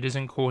mean it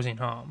isn't causing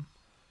harm.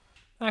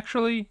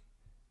 Actually,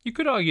 you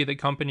could argue that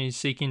companies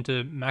seeking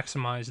to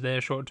maximize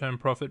their short-term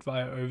profit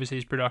via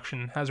overseas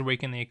production has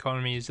weakened the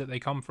economies that they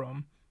come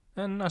from,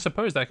 and I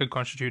suppose that could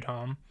constitute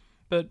harm,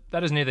 but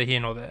that is neither here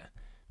nor there,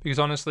 because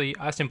honestly,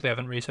 I simply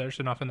haven't researched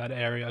enough in that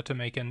area to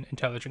make an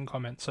intelligent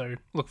comment, so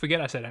look,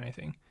 forget I said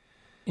anything.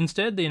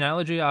 Instead, the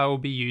analogy I will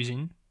be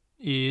using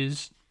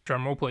is,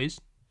 drumroll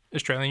please,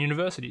 Australian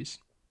universities.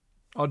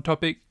 Odd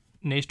topic,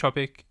 niche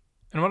topic,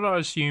 and what I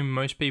assume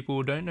most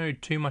people don't know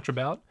too much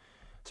about,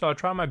 so I'll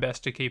try my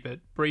best to keep it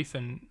brief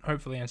and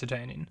hopefully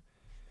entertaining.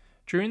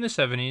 During the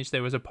 70s,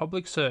 there was a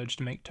public surge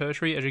to make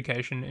tertiary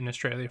education in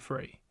Australia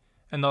free,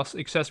 and thus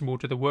accessible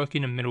to the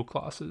working and middle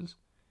classes.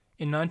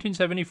 In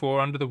 1974,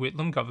 under the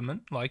Whitlam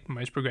government, like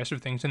most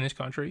progressive things in this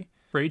country,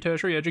 free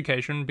tertiary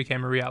education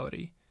became a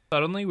reality.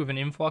 Suddenly, with an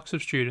influx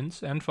of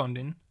students and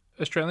funding,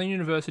 Australian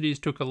universities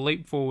took a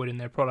leap forward in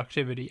their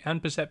productivity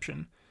and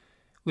perception,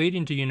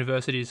 leading to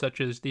universities such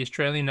as the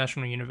Australian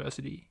National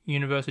University,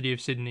 University of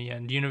Sydney,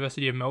 and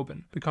University of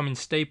Melbourne becoming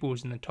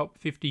staples in the top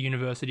 50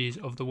 universities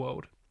of the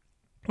world.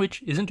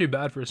 Which isn't too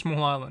bad for a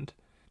small island.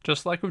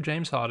 Just like with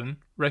James Harden,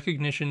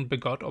 recognition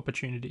begot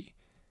opportunity.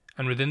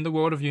 And within the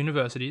world of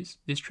universities,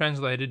 this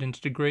translated into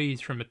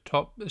degrees from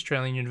top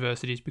Australian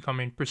universities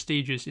becoming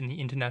prestigious in the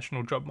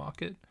international job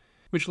market,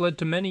 which led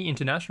to many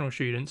international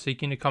students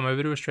seeking to come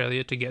over to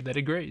Australia to get their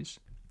degrees.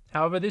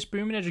 However, this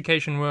boom in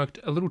education worked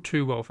a little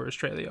too well for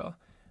Australia,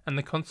 and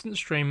the constant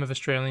stream of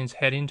Australians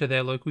heading to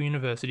their local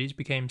universities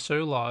became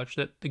so large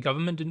that the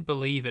government didn't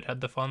believe it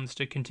had the funds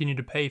to continue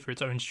to pay for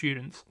its own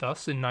students.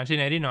 Thus, in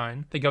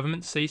 1989, the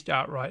government ceased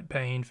outright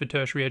paying for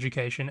tertiary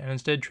education and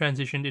instead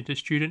transitioned into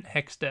student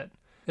HECS debt,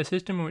 a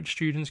system in which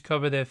students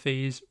cover their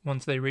fees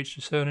once they reached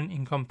a certain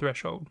income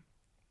threshold.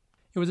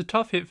 It was a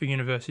tough hit for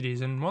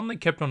universities and one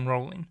that kept on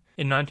rolling.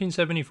 In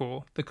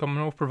 1974, the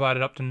Commonwealth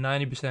provided up to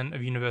 90%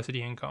 of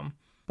university income,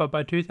 but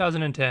by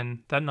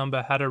 2010, that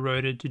number had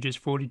eroded to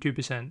just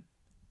 42%,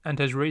 and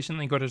has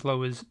recently got as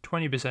low as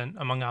 20%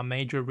 among our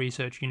major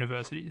research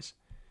universities.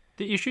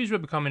 The issues were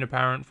becoming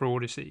apparent for all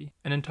to see.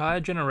 An entire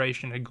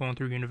generation had gone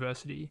through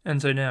university,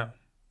 and so now,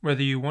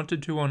 whether you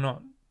wanted to or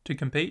not, to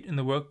compete in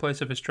the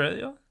workplace of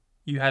Australia,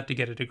 you had to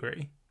get a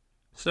degree.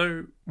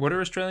 So, what are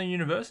Australian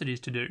universities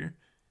to do?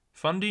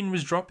 Funding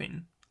was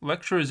dropping.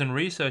 Lecturers and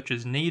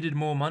researchers needed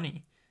more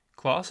money.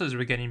 Classes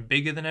were getting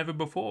bigger than ever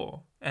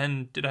before.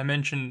 And did I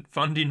mention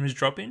funding was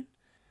dropping?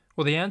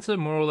 Well, the answer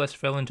more or less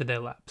fell into their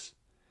laps.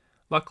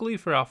 Luckily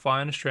for our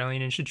fine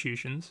Australian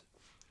institutions,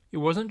 it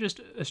wasn't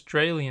just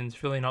Australians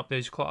filling up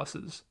those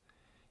classes.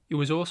 It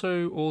was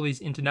also all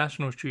these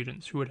international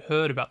students who had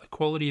heard about the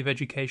quality of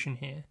education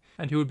here,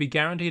 and who would be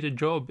guaranteed a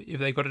job if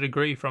they got a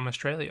degree from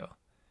Australia.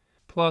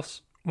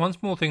 Plus, one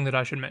small thing that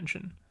I should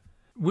mention.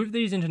 With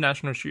these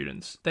international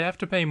students, they have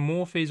to pay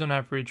more fees on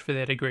average for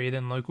their degree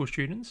than local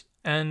students,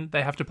 and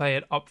they have to pay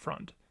it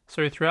upfront.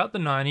 So throughout the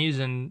 90s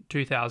and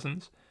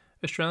 2000s,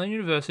 Australian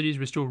universities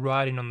were still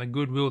riding on the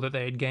goodwill that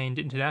they had gained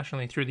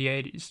internationally through the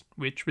 80s,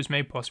 which was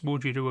made possible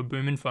due to a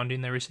boom in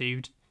funding they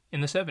received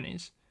in the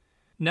 70s.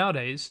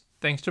 Nowadays,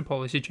 thanks to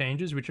policy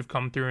changes which have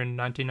come through in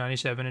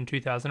 1997 and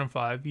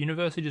 2005,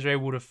 universities are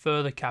able to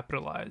further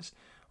capitalise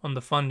on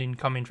the funding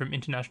coming from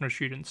international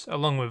students,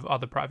 along with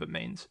other private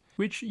means,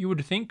 which you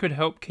would think could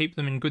help keep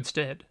them in good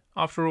stead.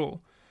 After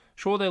all,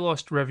 sure they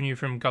lost revenue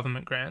from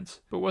government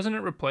grants, but wasn't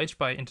it replaced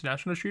by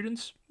international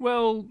students?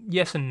 Well,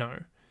 yes and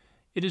no.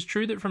 It is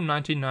true that from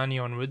 1990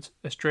 onwards,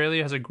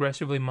 Australia has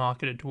aggressively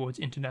marketed towards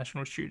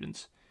international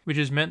students, which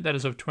has meant that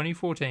as of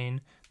 2014,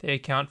 they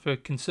account for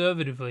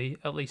conservatively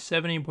at least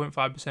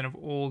 17.5% of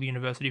all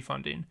university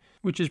funding,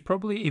 which is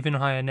probably even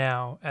higher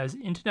now, as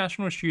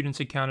international students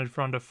accounted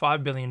for under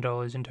 $5 billion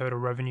in total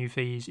revenue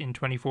fees in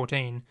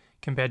 2014,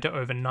 compared to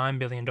over $9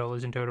 billion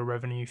in total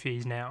revenue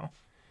fees now.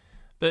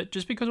 But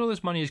just because all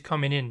this money is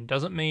coming in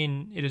doesn't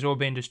mean it has all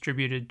been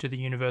distributed to the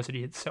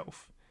university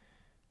itself.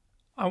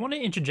 I want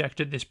to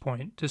interject at this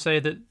point to say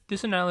that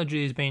this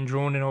analogy is being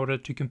drawn in order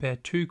to compare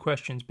two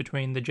questions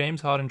between the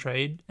James Harden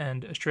trade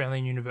and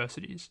Australian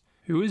universities.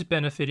 Who is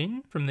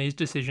benefiting from these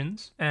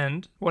decisions,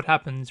 and what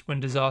happens when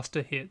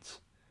disaster hits?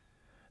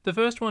 The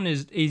first one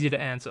is easy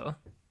to answer,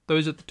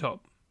 those at the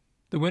top.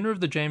 The winner of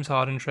the James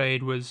Harden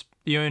trade was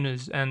the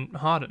owners and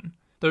Harden,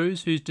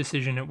 those whose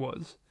decision it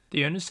was.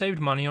 The owners saved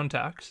money on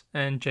tax,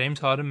 and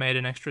James Harden made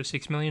an extra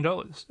 $6 million,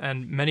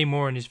 and many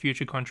more in his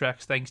future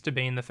contracts thanks to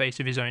being the face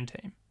of his own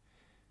team.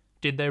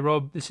 Did they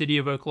rob the city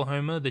of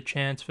Oklahoma the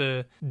chance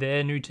for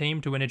their new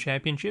team to win a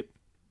championship?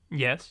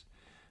 Yes,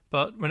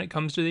 but when it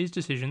comes to these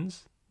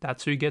decisions,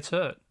 that's who gets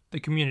hurt, the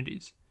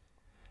communities.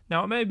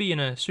 Now, it may be in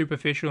a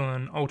superficial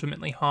and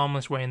ultimately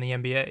harmless way in the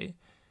NBA,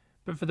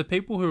 but for the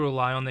people who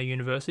rely on their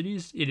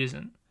universities, it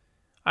isn't.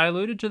 I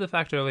alluded to the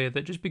fact earlier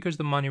that just because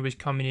the money was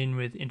coming in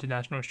with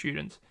international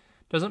students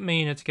doesn't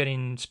mean it's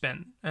getting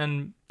spent,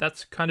 and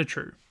that's kind of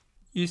true.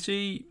 You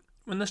see,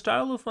 when the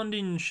style of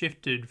funding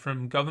shifted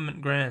from government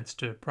grants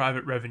to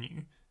private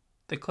revenue,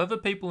 the clever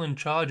people in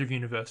charge of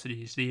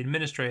universities, the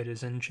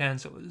administrators and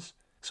chancellors,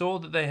 saw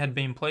that they had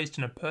been placed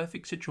in a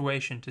perfect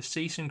situation to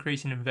cease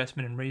increasing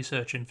investment in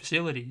research and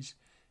facilities,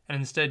 and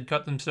instead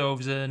cut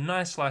themselves a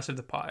nice slice of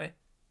the pie.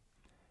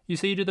 You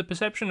see, to the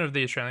perception of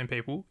the Australian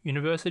people,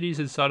 universities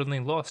had suddenly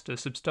lost a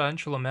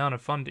substantial amount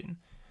of funding,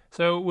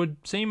 so it would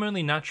seem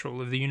only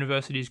natural if the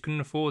universities couldn't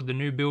afford the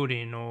new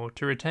building or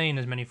to retain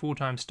as many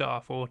full-time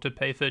staff or to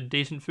pay for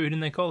decent food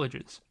in their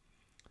colleges.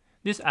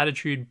 This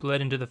attitude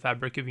bled into the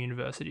fabric of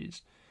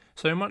universities,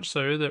 so much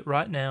so that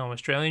right now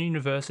Australian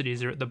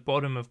universities are at the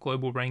bottom of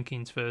global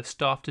rankings for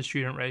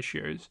staff-to-student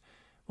ratios,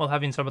 while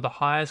having some of the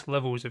highest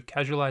levels of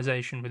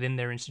casualisation within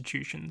their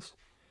institutions.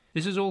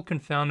 This is all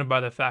confounded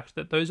by the fact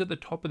that those at the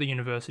top of the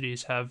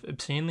universities have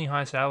obscenely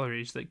high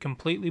salaries that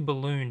completely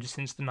ballooned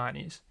since the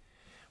 90s,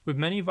 with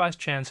many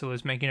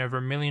vice-chancellors making over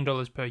 $1 million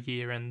per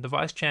year, and the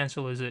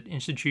vice-chancellors at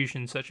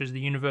institutions such as the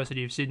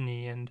University of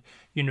Sydney and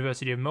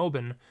University of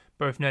Melbourne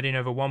both netting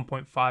over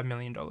 $1.5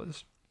 million.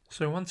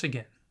 So once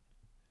again,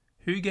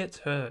 who gets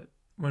hurt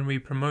when we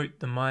promote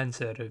the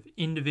mindset of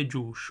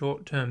individual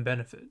short-term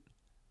benefit?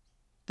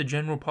 The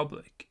general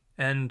public,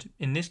 and,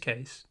 in this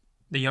case,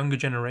 the younger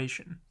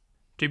generation.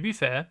 To be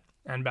fair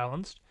and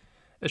balanced,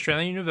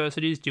 Australian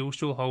universities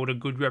still hold a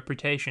good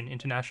reputation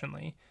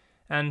internationally,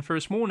 and for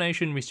a small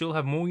nation we still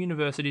have more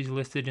universities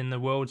listed in the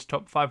world's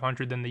top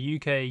 500 than the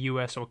UK,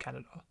 US or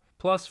Canada.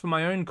 Plus, for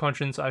my own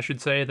conscience, I should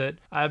say that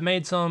I have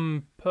made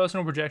some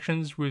personal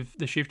projections with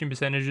the shifting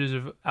percentages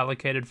of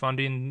allocated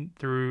funding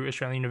through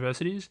Australian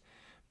universities,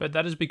 but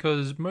that is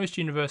because most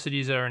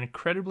universities are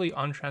incredibly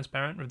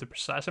untransparent with the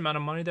precise amount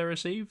of money they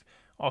receive,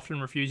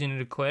 often refusing to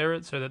declare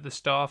it so that the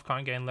staff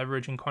can't gain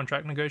leverage in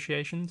contract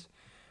negotiations.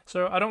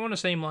 So I don't want to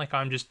seem like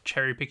I'm just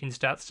cherry-picking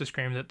stats to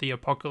scream that the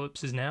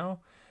apocalypse is now,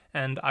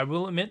 and I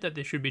will admit that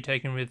this should be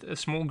taken with a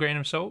small grain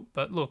of salt,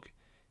 but look,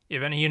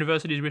 if any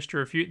universities wish to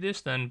refute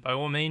this, then by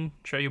all means,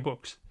 show your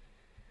books.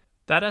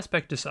 That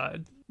aspect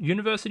aside,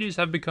 universities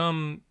have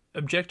become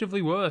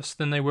objectively worse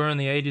than they were in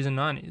the 80s and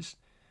 90s.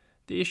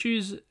 The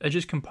issues are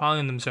just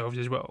compiling themselves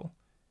as well.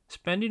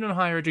 Spending on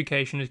higher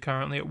education is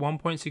currently at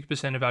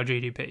 1.6% of our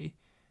GDP,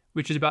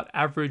 which is about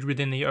average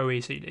within the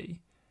OECD.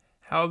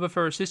 However,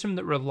 for a system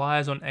that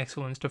relies on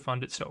excellence to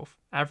fund itself,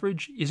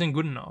 average isn't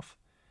good enough.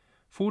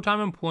 Full-time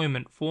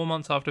employment 4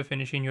 months after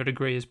finishing your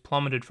degree has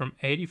plummeted from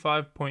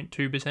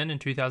 85.2% in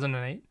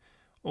 2008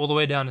 all the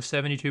way down to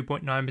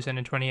 72.9%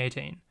 in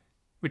 2018,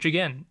 which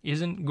again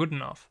isn't good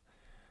enough.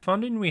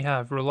 Funding we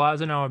have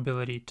relies on our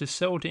ability to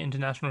sell to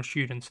international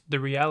students the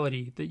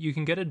reality that you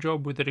can get a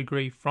job with a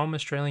degree from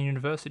Australian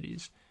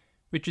universities,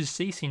 which is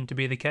ceasing to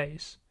be the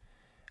case.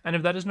 And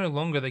if that is no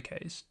longer the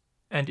case,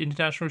 and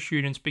international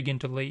students begin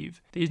to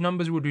leave, these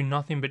numbers will do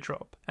nothing but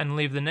drop, and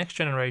leave the next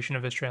generation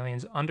of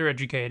Australians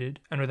undereducated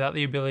and without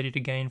the ability to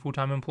gain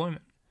full-time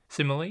employment.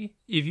 Similarly,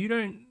 if you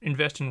don't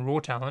invest in raw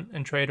talent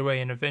and trade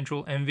away an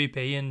eventual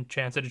MVP and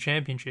chance at a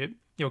championship,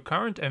 your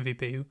current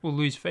MVP will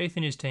lose faith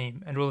in his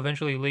team and will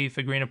eventually leave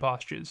for greener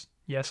pastures.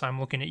 Yes, I'm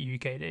looking at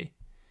UKD.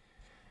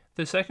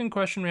 The second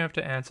question we have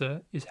to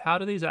answer is, how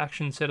do these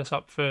actions set us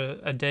up for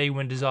a day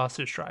when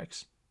disaster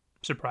strikes?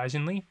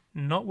 Surprisingly,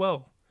 not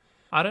well.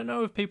 I don't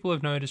know if people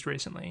have noticed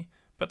recently,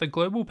 but the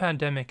global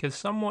pandemic has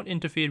somewhat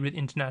interfered with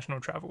international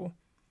travel.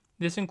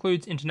 This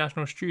includes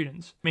international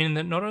students, meaning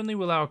that not only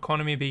will our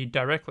economy be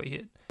directly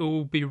hit, it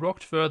will be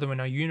rocked further when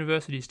our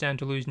universities stand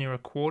to lose near a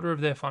quarter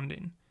of their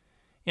funding.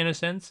 In a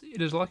sense,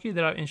 it is lucky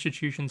that our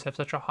institutions have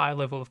such a high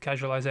level of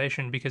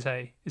casualisation because,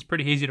 hey, it's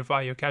pretty easy to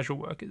fire your casual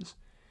workers.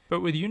 But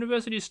with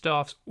university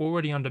staffs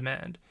already on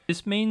demand,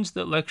 this means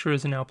that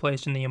lecturers are now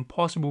placed in the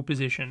impossible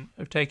position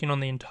of taking on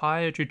the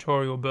entire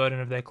tutorial burden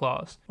of their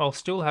class, while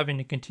still having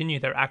to continue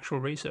their actual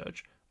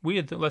research,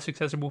 with less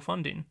accessible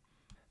funding.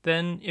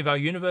 Then, if our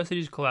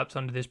universities collapse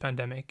under this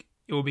pandemic,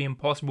 it will be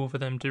impossible for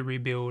them to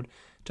rebuild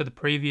to the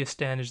previous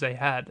standards they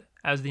had,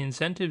 as the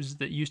incentives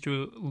that used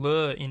to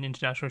lure in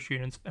international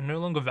students are no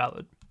longer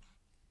valid.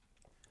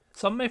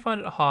 Some may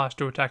find it harsh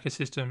to attack a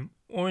system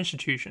or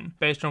institution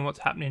based on what's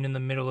happening in the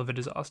middle of a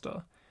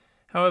disaster.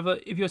 However,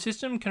 if your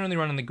system can only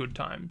run in the good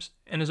times,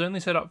 and is only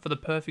set up for the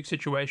perfect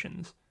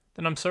situations,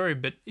 then I'm sorry,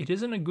 but it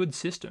isn't a good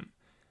system.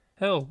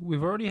 Hell,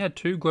 we've already had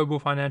 2 global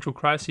financial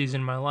crises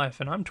in my life,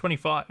 and I'm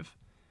 25.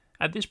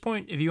 At this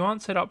point, if you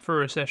aren't set up for a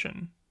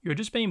recession, you're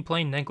just being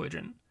plain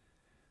negligent.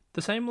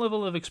 The same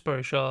level of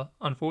exposure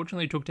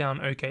unfortunately took down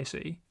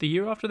OKC. The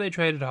year after they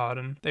traded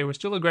Harden, they were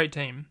still a great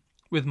team.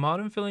 With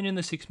Martin filling in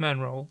the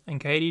 6-man role and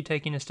KD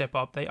taking a step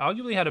up, they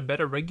arguably had a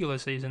better regular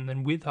season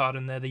than with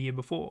Harden there the year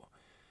before.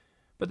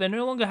 But they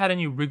no longer had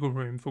any wriggle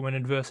room for when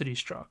adversity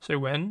struck. So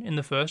when, in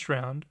the first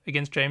round,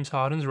 against James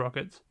Harden's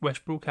Rockets,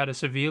 Westbrook had a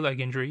severe leg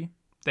injury,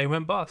 they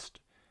went bust.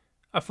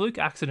 A fluke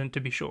accident to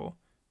be sure,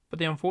 but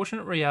the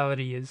unfortunate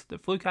reality is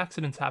that fluke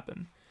accidents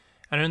happen,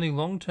 and only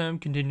long-term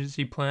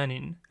contingency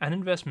planning and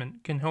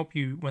investment can help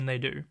you when they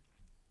do.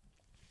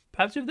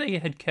 Perhaps if they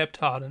had kept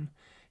Harden,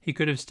 he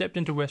could have stepped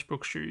into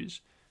Westbrook's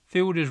shoes,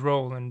 filled his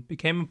role, and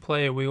became a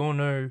player we all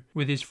know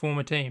with his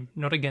former team,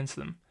 not against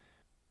them.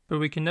 But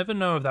we can never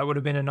know if that would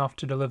have been enough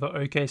to deliver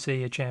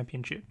OKC a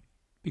championship,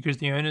 because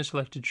the owners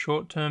selected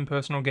short-term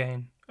personal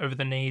gain over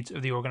the needs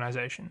of the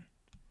organisation.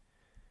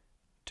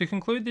 To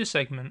conclude this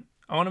segment,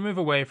 I want to move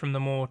away from the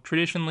more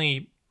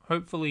traditionally,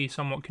 hopefully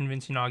somewhat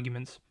convincing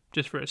arguments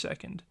just for a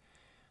second,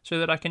 so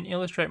that I can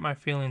illustrate my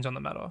feelings on the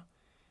matter.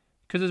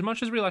 Because as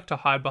much as we like to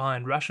hide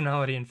behind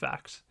rationality and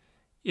facts,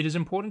 it is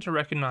important to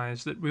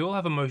recognise that we all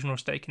have emotional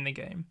stake in the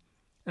game,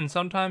 and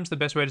sometimes the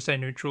best way to stay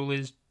neutral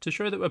is to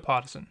show that we're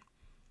partisan.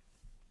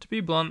 To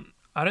be blunt,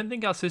 I don't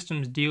think our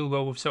systems deal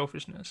well with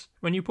selfishness.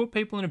 When you put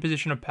people in a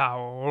position of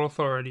power or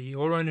authority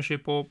or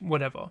ownership or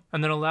whatever,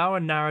 and then allow a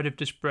narrative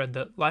to spread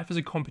that life is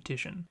a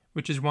competition,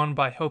 which is won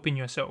by helping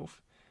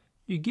yourself,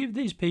 you give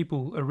these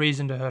people a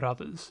reason to hurt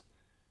others.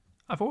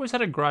 I've always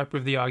had a gripe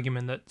with the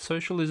argument that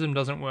socialism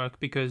doesn't work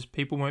because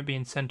people won't be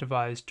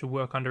incentivized to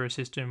work under a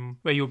system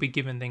where you'll be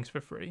given things for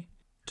free.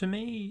 To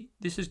me,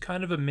 this is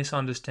kind of a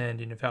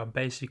misunderstanding of how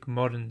basic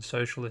modern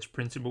socialist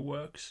principle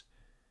works.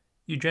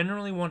 You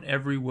generally want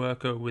every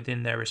worker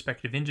within their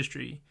respective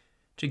industry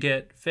to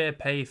get fair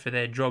pay for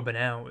their job and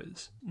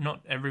hours,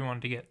 not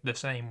everyone to get the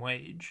same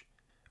wage.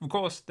 Of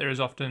course, there is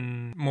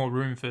often more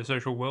room for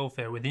social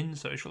welfare within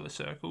socialist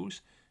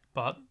circles,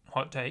 but,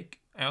 hot take,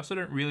 I also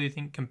don't really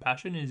think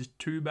compassion is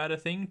too bad a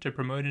thing to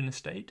promote in a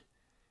state.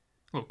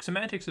 Look,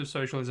 semantics of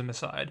socialism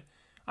aside,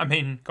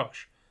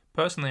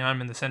 personally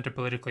I'm in the centre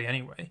politically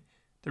anyway.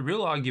 The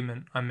real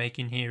argument I'm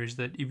making here is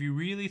that if you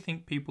really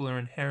think people are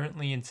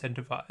inherently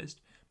incentivized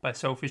by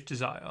selfish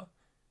desire,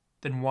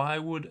 then why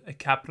would a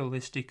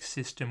capitalistic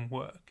system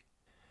work?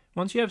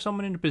 Once you have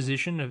someone in a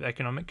position of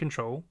economic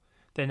control,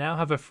 they now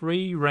have a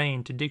free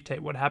rein to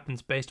dictate what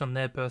happens based on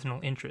their personal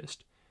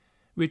interest,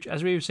 which,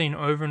 as we have seen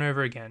over and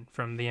over again,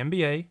 from the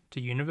NBA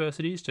to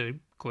universities to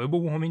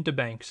global warming to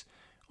banks,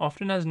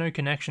 often has no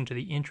connection to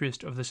the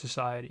interest of the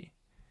society.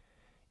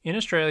 In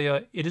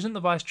Australia, it isn't the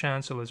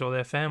vice-chancellors or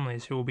their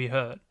families who will be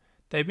hurt.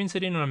 They've been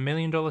sitting on $1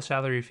 million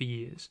salary for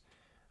years.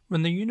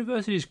 When the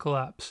universities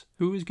collapse,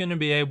 who is going to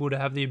be able to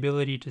have the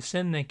ability to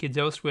send their kids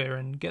elsewhere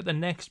and get the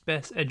next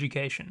best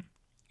education?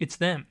 It's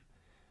them.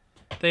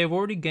 They have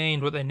already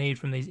gained what they need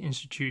from these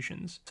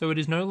institutions, so it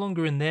is no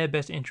longer in their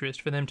best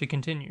interest for them to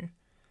continue.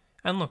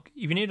 And look,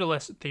 if you need a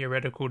less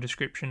theoretical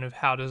description of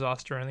how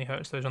disaster only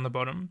hurts those on the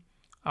bottom,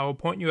 I will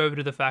point you over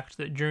to the fact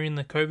that during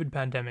the COVID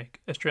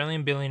pandemic,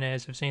 Australian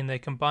billionaires have seen their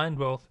combined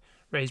wealth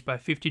raised by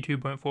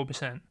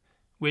 52.4%,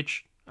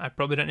 which, I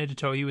probably don't need to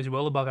tell you, is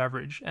well above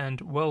average, and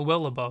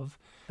well above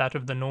that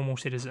of the normal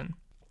citizen.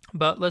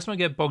 But let's not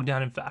get bogged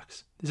down in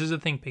facts. This is a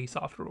think piece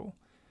after all.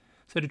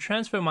 So to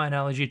transfer my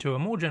analogy to a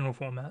more general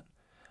format,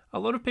 a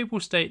lot of people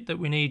state that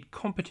we need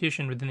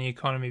competition within the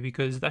economy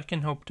because that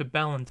can help to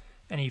balance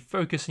any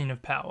focusing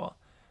of power.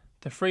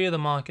 The freer the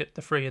market,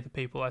 the freer the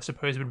people, I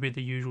suppose would be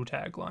the usual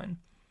tagline.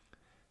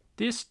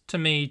 This, to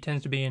me,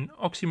 tends to be an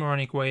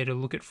oxymoronic way to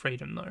look at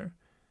freedom, though.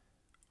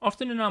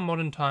 Often in our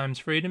modern times,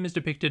 freedom is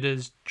depicted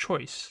as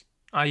choice,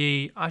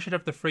 i.e., I should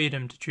have the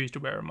freedom to choose to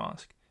wear a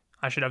mask.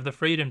 I should have the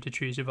freedom to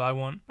choose if I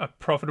want a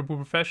profitable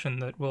profession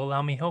that will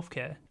allow me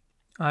healthcare.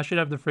 I should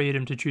have the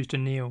freedom to choose to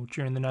kneel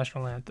during the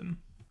national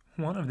anthem.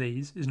 One of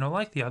these is not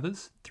like the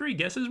others. 3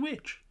 guesses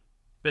which.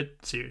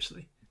 But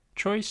seriously.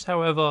 Choice,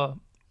 however,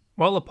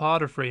 while a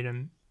part of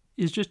freedom,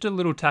 is just a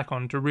little tack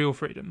on to real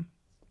freedom,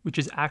 which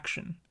is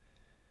action.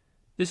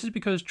 This is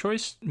because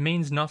choice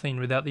means nothing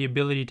without the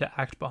ability to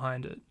act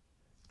behind it.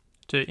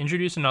 To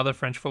introduce another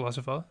French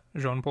philosopher,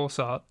 Jean-Paul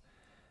Sartre,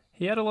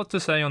 he had a lot to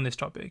say on this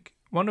topic,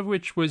 one of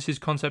which was his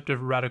concept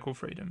of radical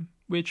freedom,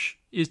 which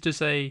is to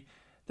say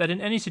that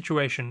in any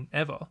situation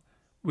ever,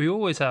 we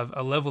always have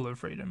a level of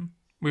freedom.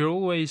 We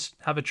always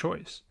have a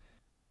choice.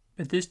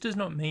 But this does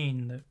not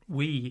mean that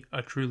we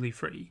are truly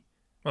free.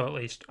 Well, at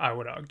least I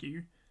would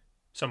argue.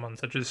 Someone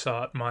such as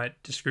Sartre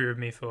might disagree with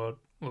me for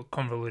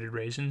convoluted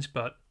reasons,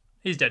 but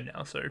he's dead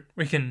now, so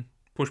we can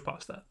push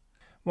past that.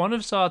 One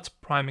of Sartre's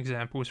prime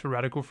examples for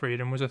radical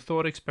freedom was a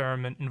thought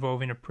experiment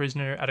involving a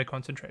prisoner at a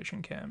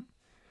concentration camp.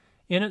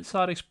 In it,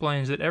 Sartre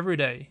explains that every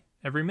day,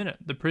 every minute,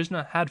 the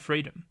prisoner had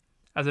freedom,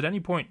 as at any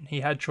point he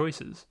had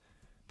choices.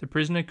 The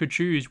prisoner could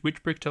choose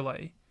which brick to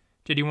lay.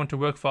 Did he want to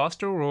work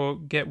faster or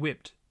get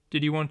whipped?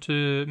 Did he want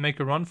to make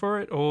a run for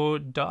it or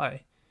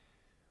die?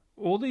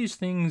 All these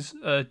things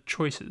are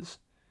choices.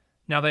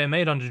 Now they are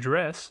made under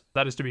duress,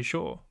 that is to be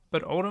sure,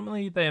 but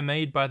ultimately they are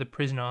made by the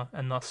prisoner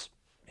and thus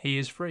he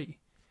is free.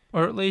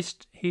 Or at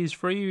least he is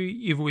free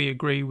if we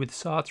agree with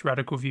Sartre's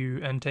radical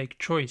view and take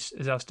choice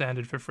as our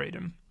standard for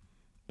freedom.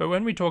 But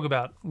when we talk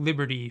about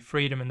liberty,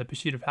 freedom and the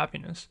pursuit of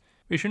happiness,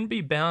 we shouldn't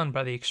be bound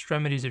by the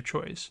extremities of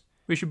choice.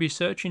 We should be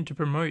searching to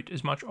promote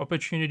as much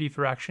opportunity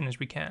for action as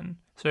we can,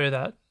 so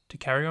that, to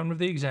carry on with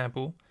the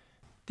example,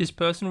 this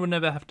person would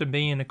never have to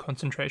be in a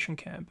concentration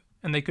camp,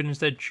 and they could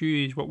instead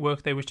choose what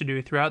work they wish to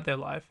do throughout their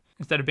life,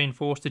 instead of being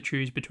forced to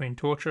choose between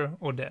torture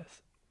or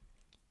death.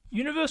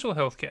 Universal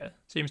healthcare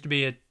seems to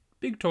be a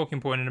big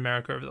talking point in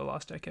America over the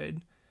last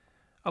decade.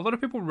 A lot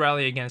of people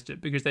rally against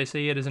it because they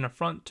see it as an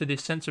affront to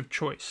this sense of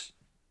choice,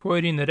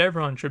 quoting that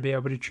everyone should be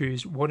able to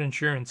choose what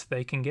insurance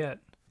they can get.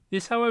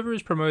 This, however,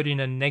 is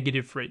promoting a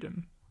negative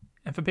freedom.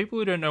 And for people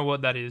who don't know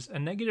what that is, a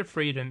negative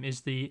freedom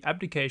is the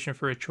abdication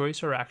for a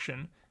choice or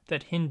action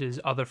that hinders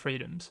other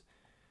freedoms.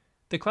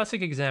 The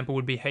classic example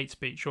would be hate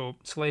speech, or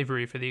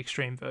slavery for the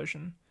extreme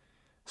version.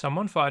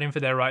 Someone fighting for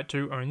their right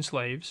to own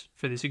slaves,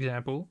 for this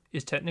example,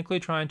 is technically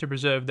trying to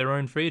preserve their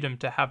own freedom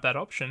to have that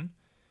option,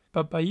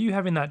 but by you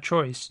having that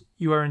choice,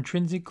 you are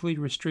intrinsically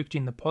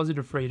restricting the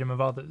positive freedom of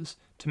others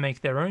to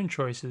make their own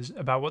choices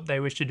about what they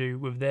wish to do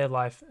with their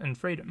life and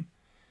freedom.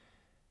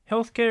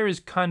 Healthcare is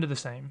kind of the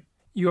same.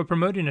 You are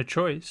promoting a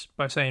choice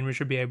by saying we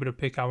should be able to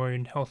pick our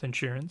own health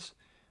insurance,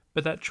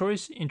 but that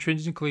choice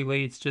intrinsically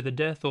leads to the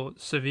death or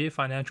severe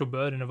financial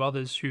burden of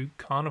others who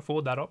can't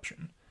afford that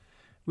option,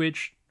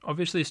 which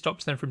obviously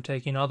stops them from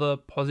taking other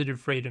positive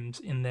freedoms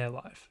in their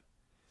life.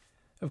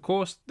 Of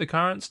course, the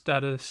current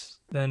status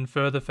then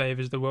further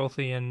favours the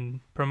wealthy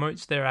and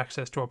promotes their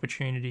access to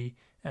opportunity,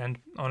 and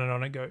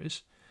on it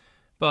goes.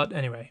 But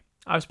anyway,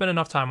 I've spent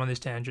enough time on this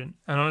tangent,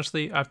 and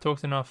honestly, I've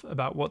talked enough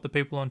about what the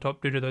people on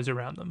top do to those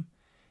around them.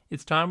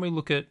 It's time we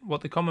look at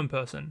what the common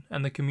person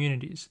and the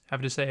communities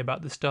have to say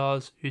about the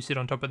stars who sit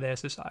on top of their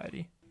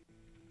society.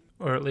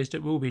 Or at least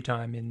it will be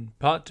time in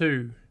part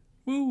 2.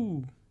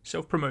 Woo!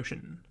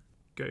 Self-promotion.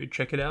 Go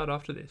check it out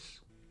after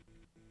this.